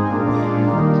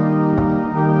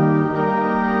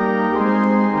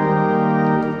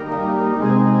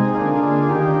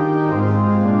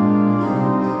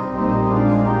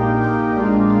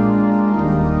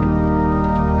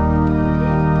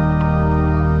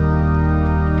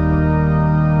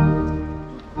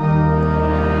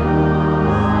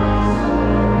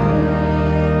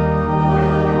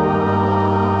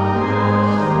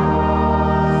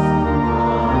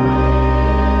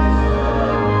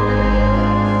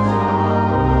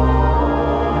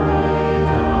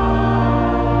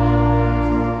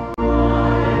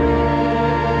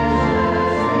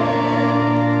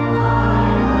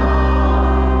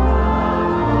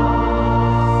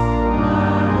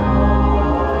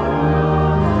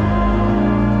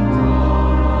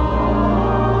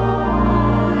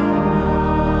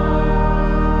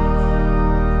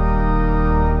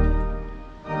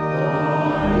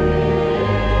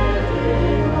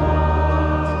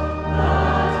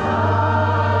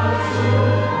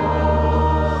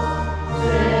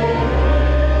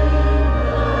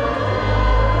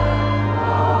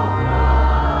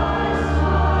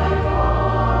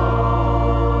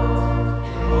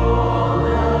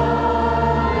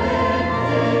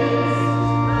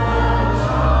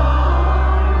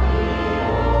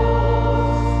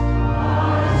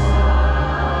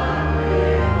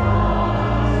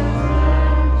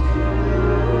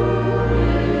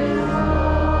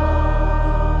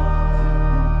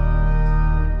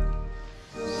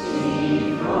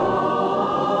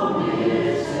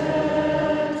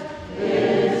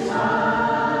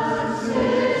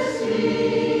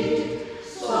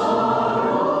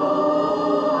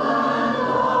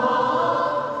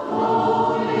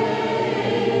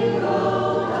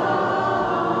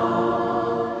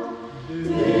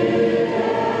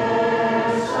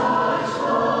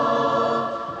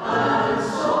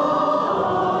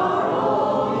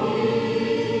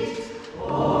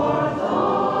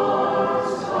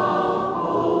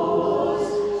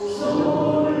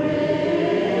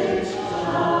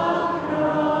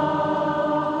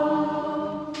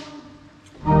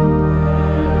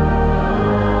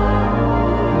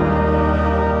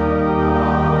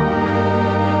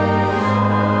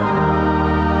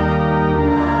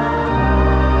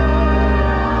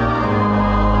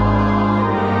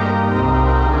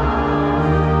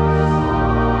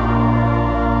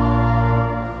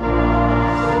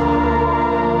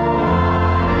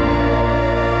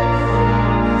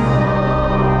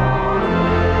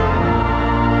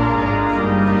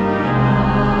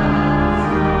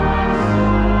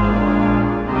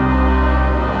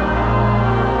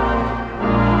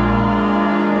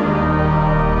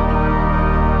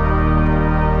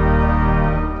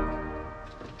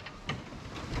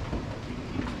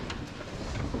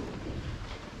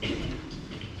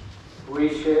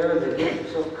 we share the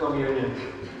gifts of communion.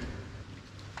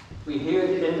 We hear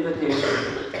the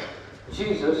invitation.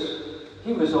 Jesus,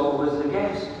 he was always the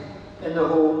guest in the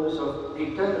homes of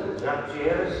Peter and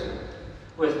Jairus,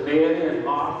 with Mary and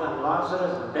Martha and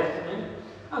Lazarus and Bethany,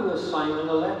 and with Simon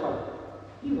the leper.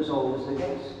 He was always the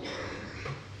guest.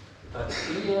 But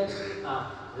here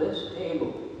at this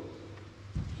table,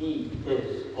 he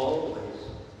is always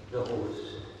the host.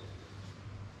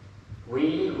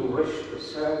 We who wish to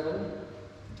serve him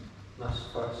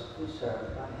must first be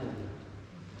served by him.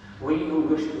 We who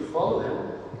wish to follow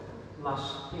him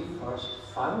must be first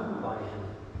found by him.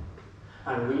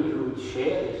 And we who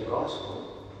share his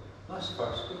gospel must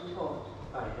first be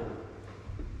taught by him.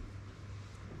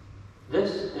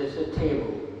 This is a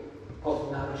table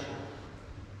of nourishment.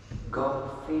 God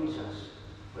feeds us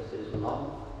with his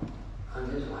love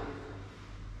and his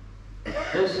life.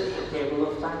 This is the table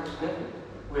of thanksgiving.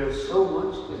 We have so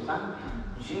much to thank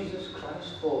Jesus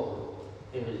Christ for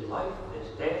in his life,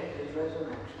 his death, his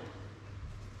resurrection.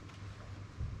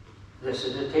 This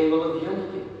is the table of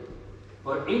unity,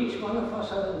 where each one of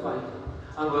us are invited,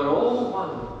 and we're all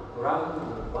one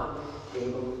round the one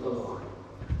table of the Lord.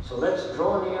 So let's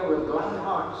draw near with glad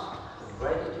hearts and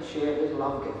ready to share his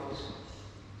love gifts.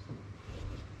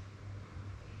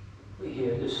 We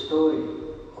hear the story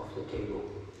of the table.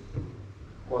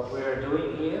 What we are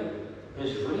doing here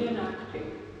is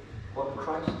reenacting what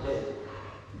Christ did.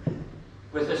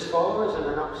 With his followers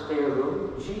in an upstairs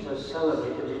room, Jesus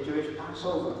celebrated the Jewish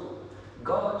Passover,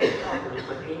 God's covenant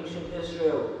with ancient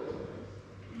Israel,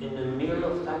 in the meal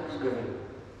of thanksgiving.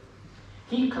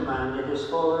 He commanded his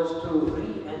followers to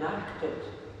reenact it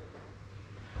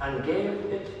and gave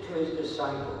it to his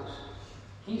disciples.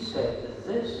 He said,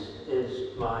 "This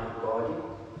is my body,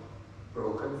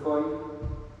 broken for you.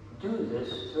 Do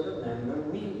this to remember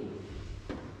me."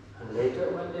 And later,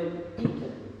 when they'd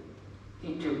eaten,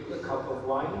 he took the cup of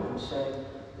wine and said,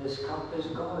 "This cup is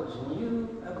God's new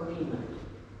agreement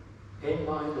in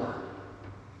my blood.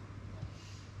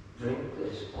 Drink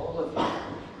this, all of you,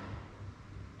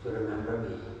 to remember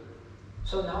me."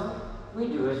 So now we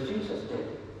do as Jesus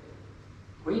did.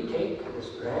 We take this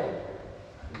bread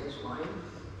and this wine,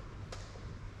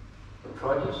 the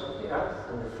produce of the earth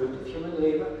and the fruit of human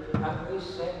labor, and we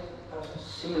set as a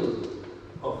seal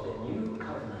of the new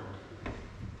covenant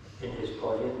in his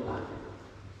body and blood.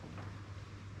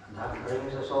 And that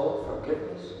brings us all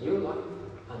forgiveness, new life,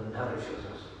 and nourishes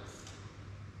us.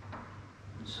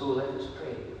 And so let us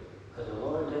pray as the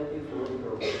Lord did before he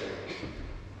broke the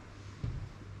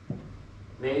bread.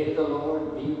 May the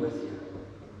Lord be with you,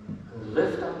 and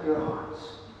lift up your hearts.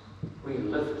 We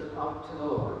lift it up to the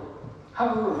Lord.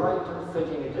 How right and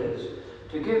fitting it is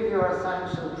to give you our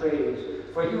thanks and praise,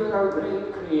 for you are our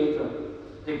great Creator,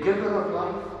 the giver of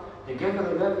life, the giver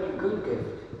of every good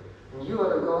gift, and you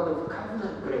are a God of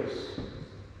covenant grace.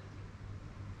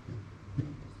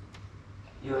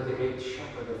 You are the great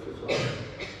shepherd of the flock.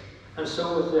 And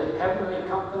so with the heavenly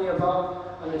company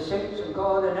above and the saints of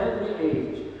God in every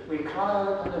age, we cry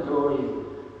out and adore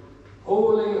you.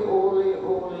 Holy, holy,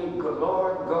 holy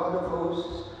Lord God of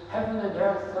hosts, heaven and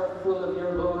earth are full of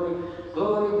your glory.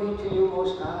 Glory be to you,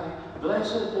 Most High.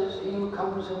 Blessed is he who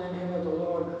comes in the name of the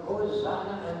Lord.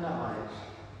 Hosanna in the highest.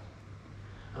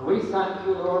 And we thank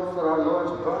you, Lord, for our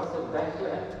Lord's birth at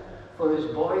Bethlehem, for his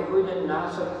boyhood in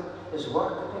Nazareth, his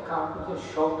work at the carpenter's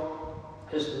shop,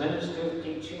 his ministry of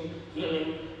teaching,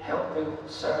 healing, helping,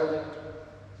 serving,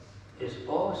 his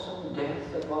awesome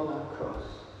death upon that cross,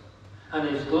 and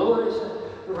his glorious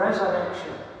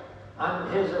resurrection,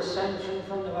 and his ascension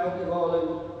from the Mount of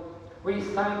Olives. We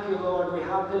thank you, Lord, we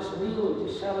have this meal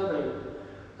to celebrate,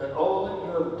 that all that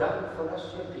you have done for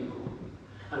us, your people.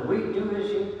 And we do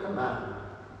as you command.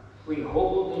 We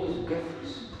hold these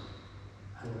gifts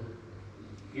and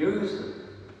use them,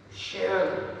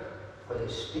 share them, for they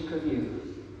speak of you.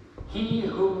 He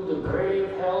whom the grave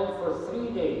held for 3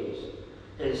 days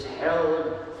is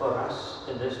held for us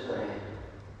in this bread.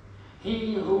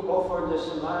 He who offered the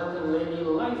Samaritan lady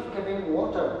life-giving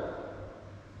water,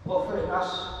 offering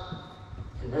us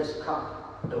in this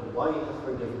cup the wine of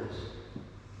forgiveness.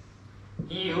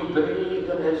 He who breathed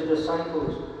on his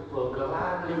disciples will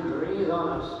gladly breathe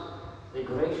on us the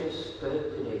gracious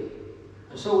Spirit today.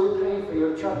 And so we pray for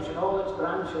your church and all its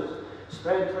branches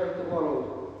spread throughout the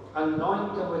world.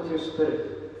 Anoint them with your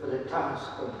Spirit for the task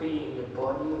of being the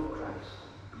body of Christ.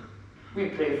 We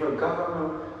pray for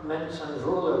governments and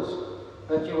rulers,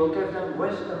 that you will give them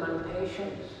wisdom and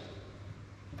patience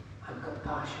and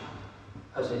compassion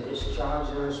as they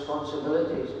discharge their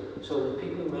responsibilities, so that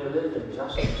people may live in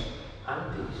justice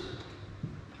and peace.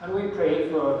 And we pray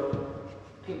for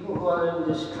people who are in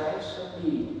distress and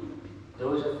need,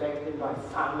 those affected by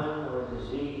famine or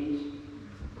disease,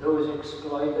 those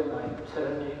exploited by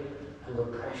tyranny and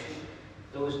oppression,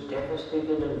 those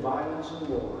devastated in violence and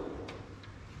war.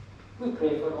 We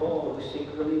pray for all who seek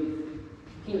relief,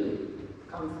 healing,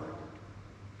 comfort.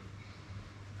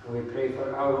 And we pray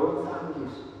for our own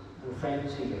families and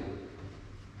friends here,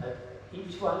 that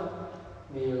each one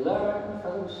may learn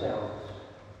for themselves,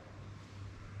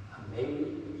 and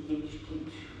may each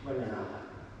teach one another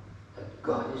that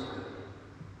God is good.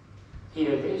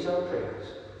 Hear these our prayers.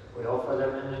 We offer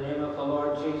them in the name of the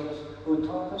Lord Jesus, who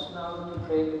taught us now to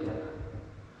pray together.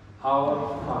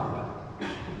 Our Father,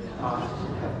 who art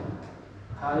in heaven,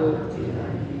 hallowed be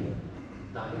thy name.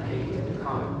 Thy kingdom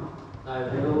come,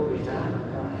 thy will be done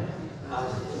on earth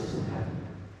as it is in heaven.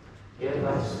 Give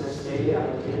us this day our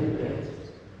daily bread,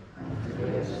 and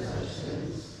forgive us our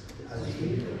sins, as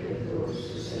we forgive those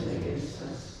who sin against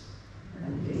us.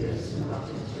 And lead us not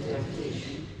into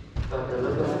temptation, but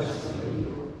deliver us from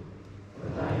evil. For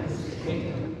thine is the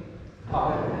kingdom,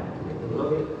 power, and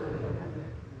glory forever.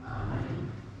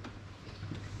 Amen.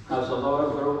 As the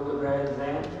Lord broke the bread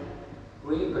then,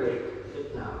 we break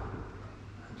it now.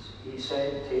 And he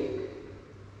said, take,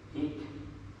 eat,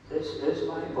 this is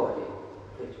my body,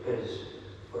 which is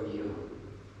for you.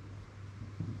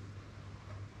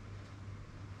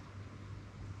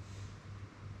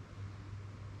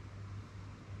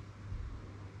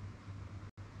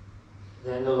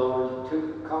 Then the Lord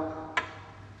took a cup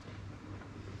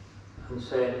and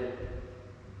said,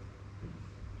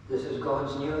 this is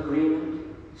God's new agreement,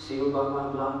 sealed by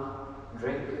my blood.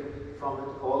 Drink from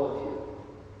it, all of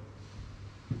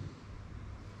you.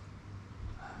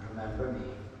 And remember me.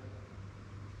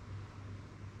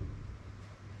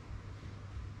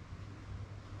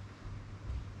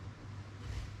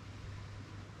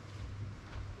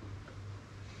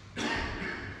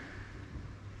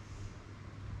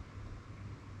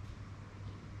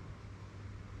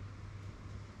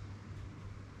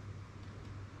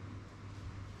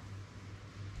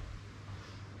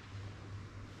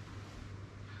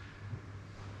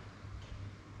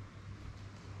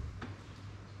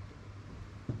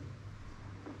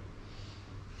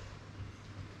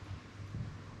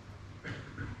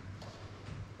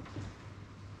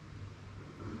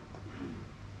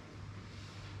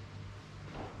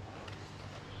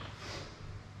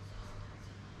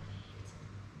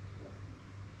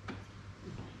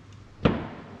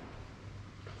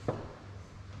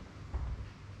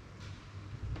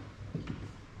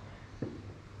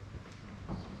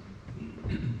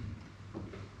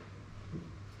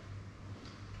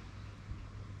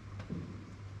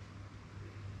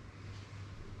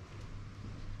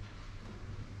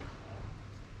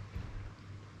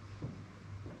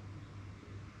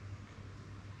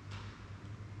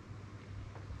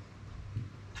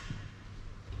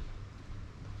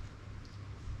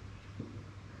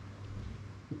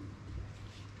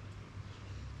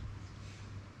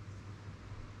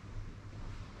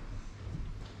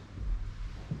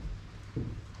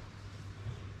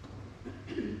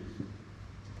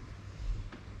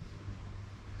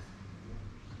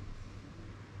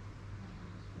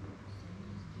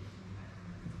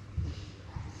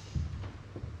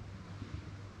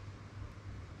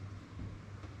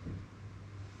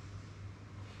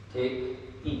 Take,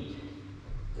 eat.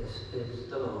 This is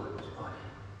the Lord's body.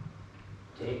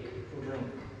 Take and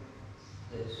drink.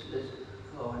 This is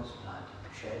the Lord's blood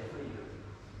shed for you.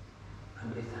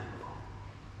 And be thankful.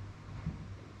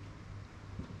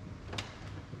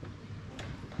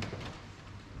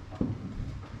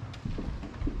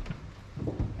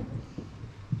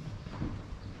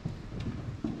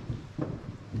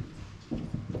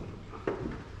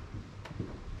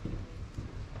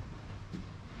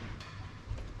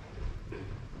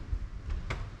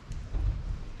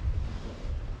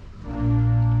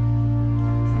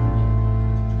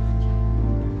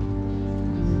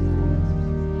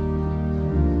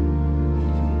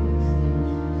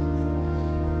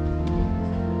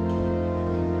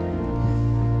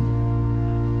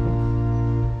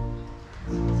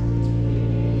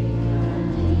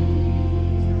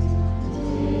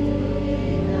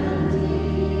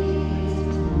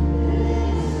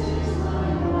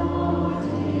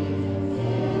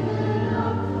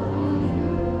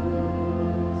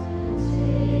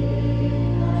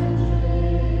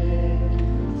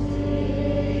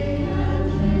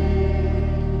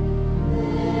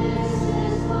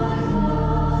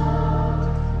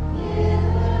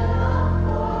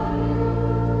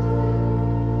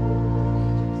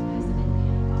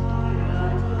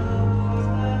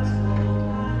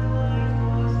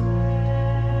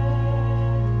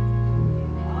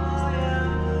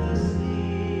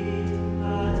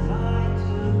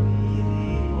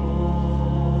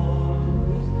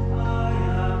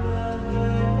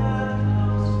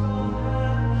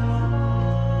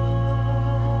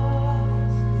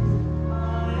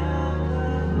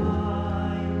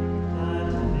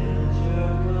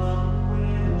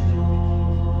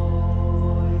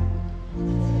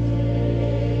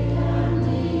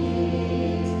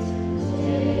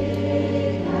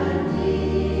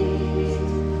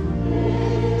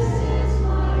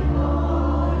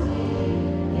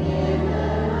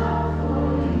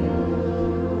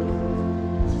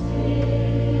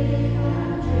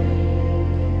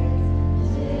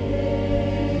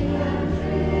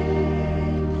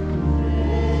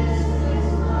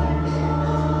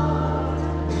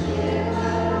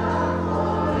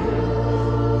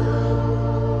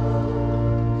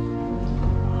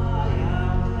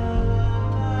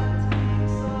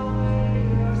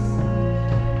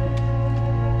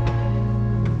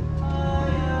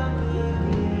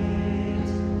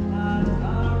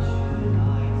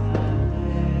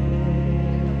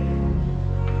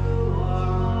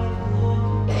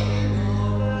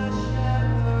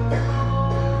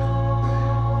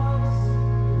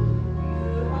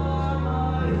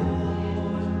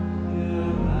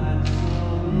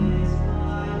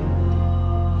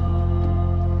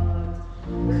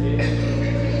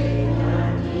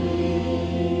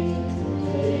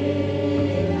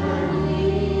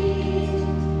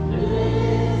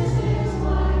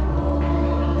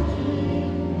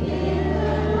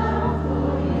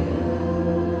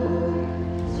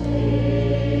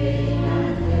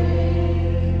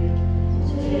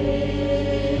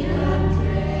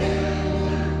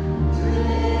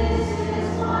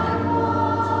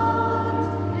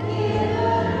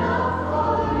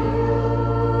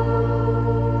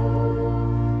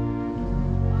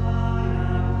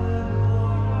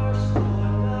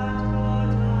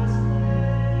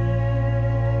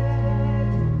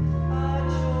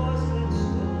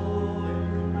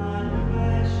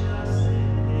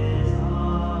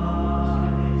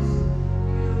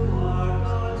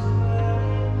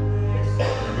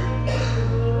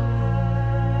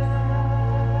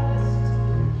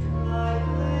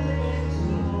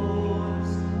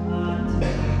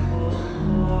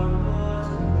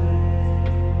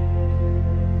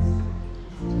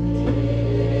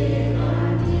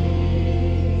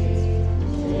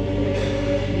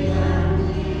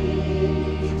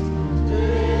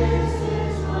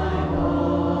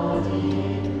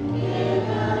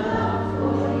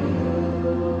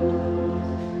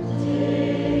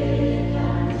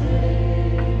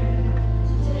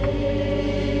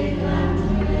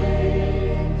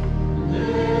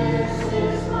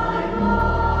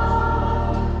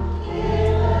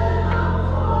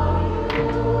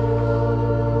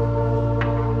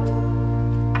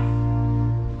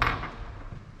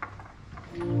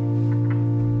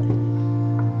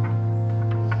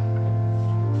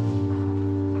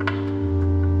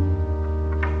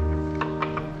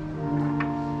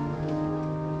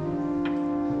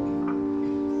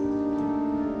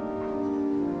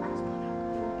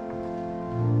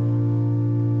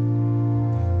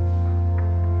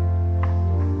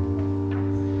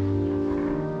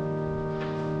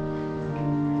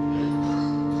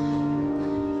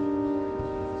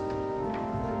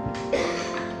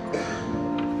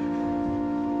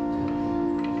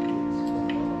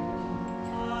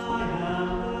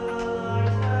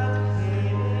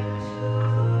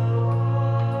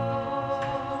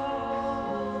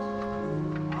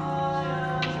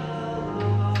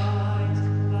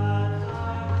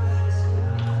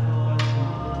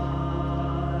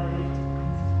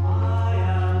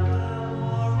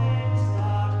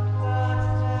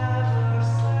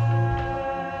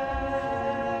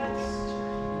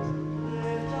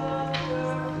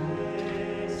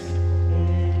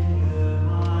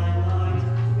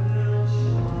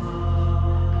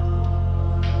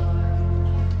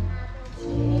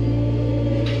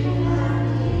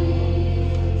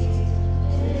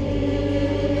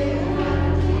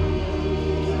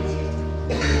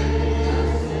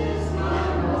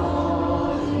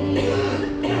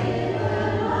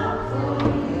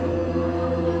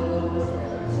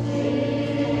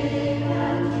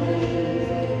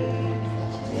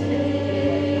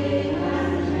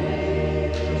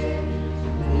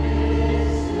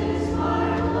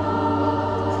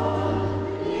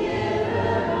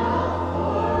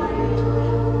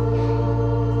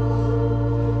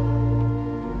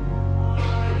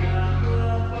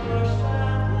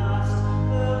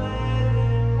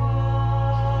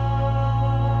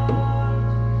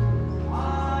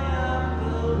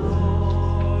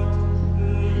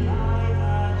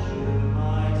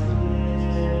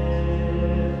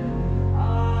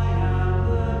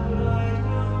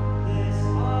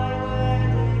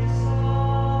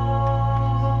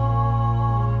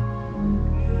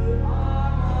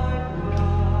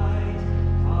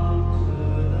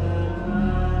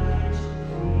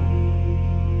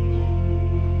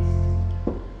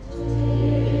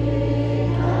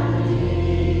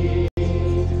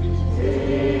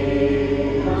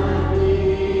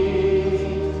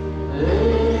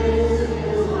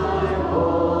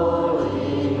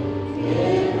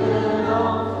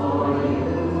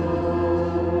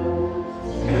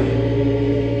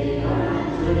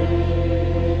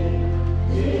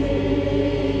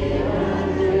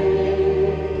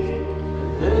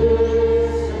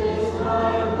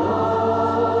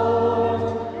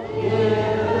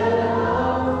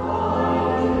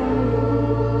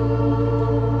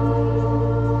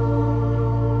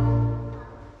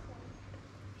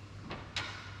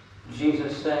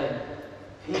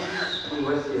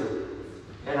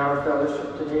 our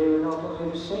fellowship today, we not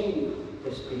only receive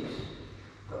His peace,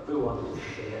 but we want to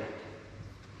share it.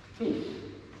 Peace.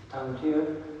 Come to your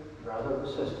brother or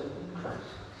sister in Christ.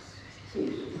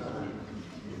 Peace, brother.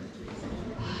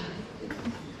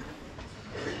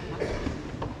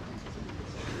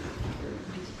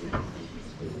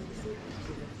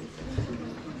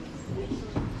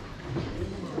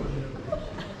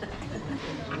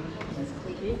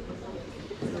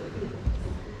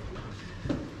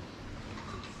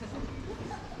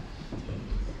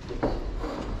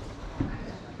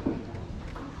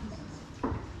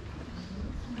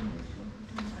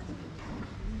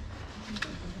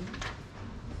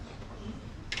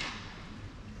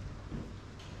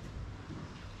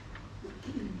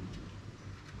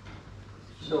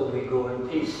 So we go in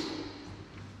peace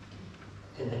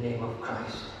in the name of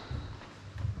Christ.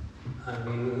 And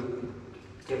we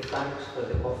give thanks for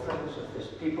the offerings of His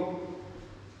people.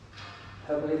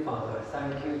 Heavenly Father,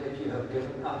 thank you that you have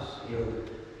given us your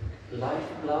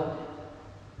lifeblood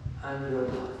and your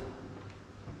blood.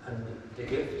 And the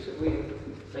gifts that we have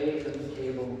laid on the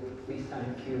table, we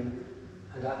thank you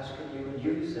and ask that you would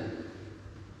use them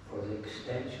for the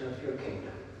extension of your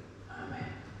kingdom. Amen.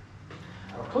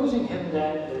 Our closing hymn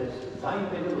then is Thine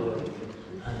Be the Glory,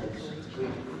 and it's a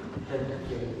good hymn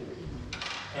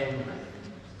to end with.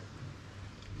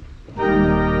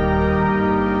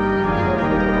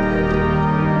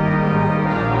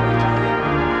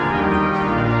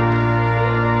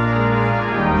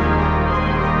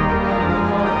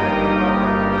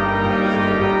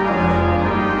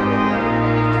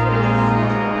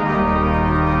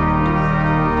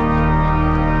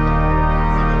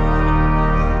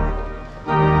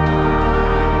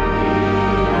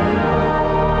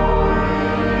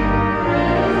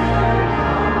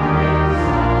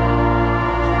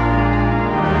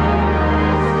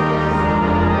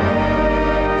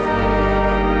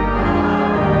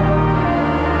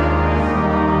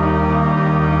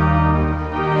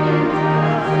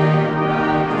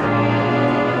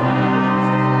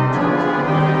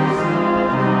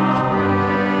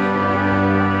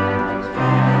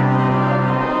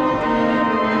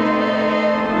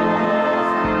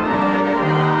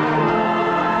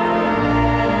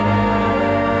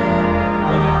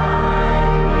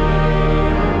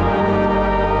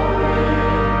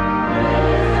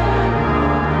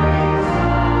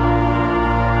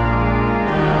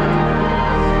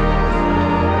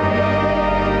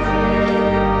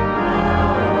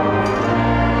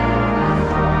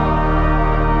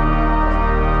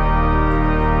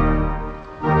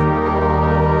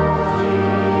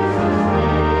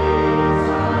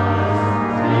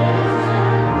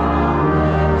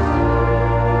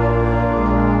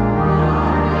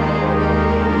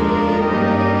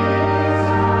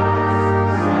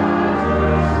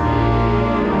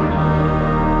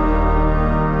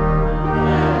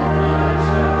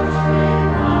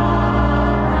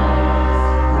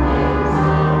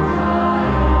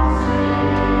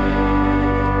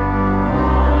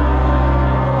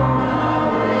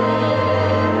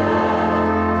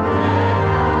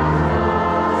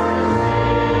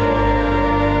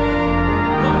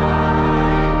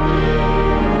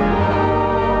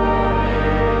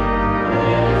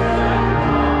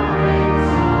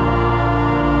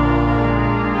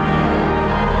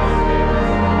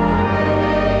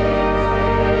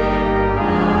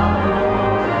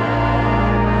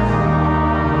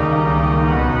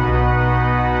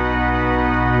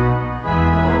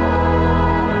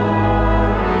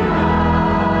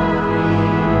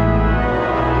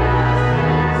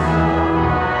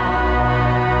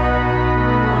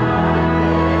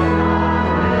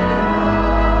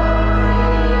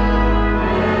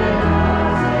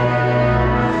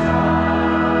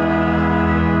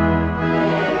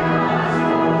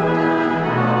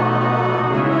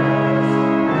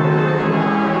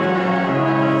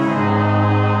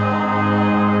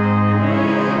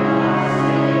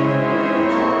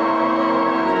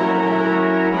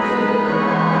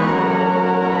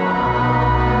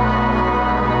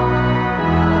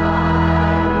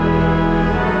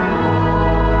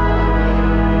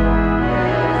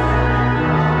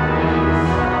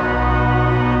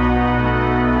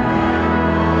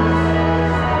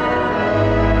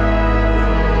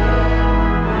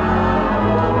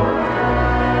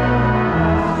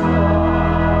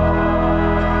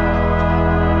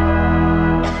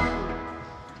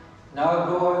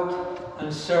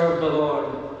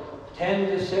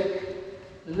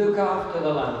 look after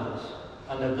the lambs,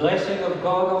 and the blessing of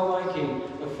God Almighty,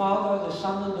 the Father, the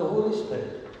Son, and the Holy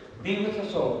Spirit be with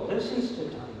us all this Easter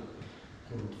time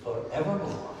and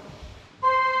forevermore.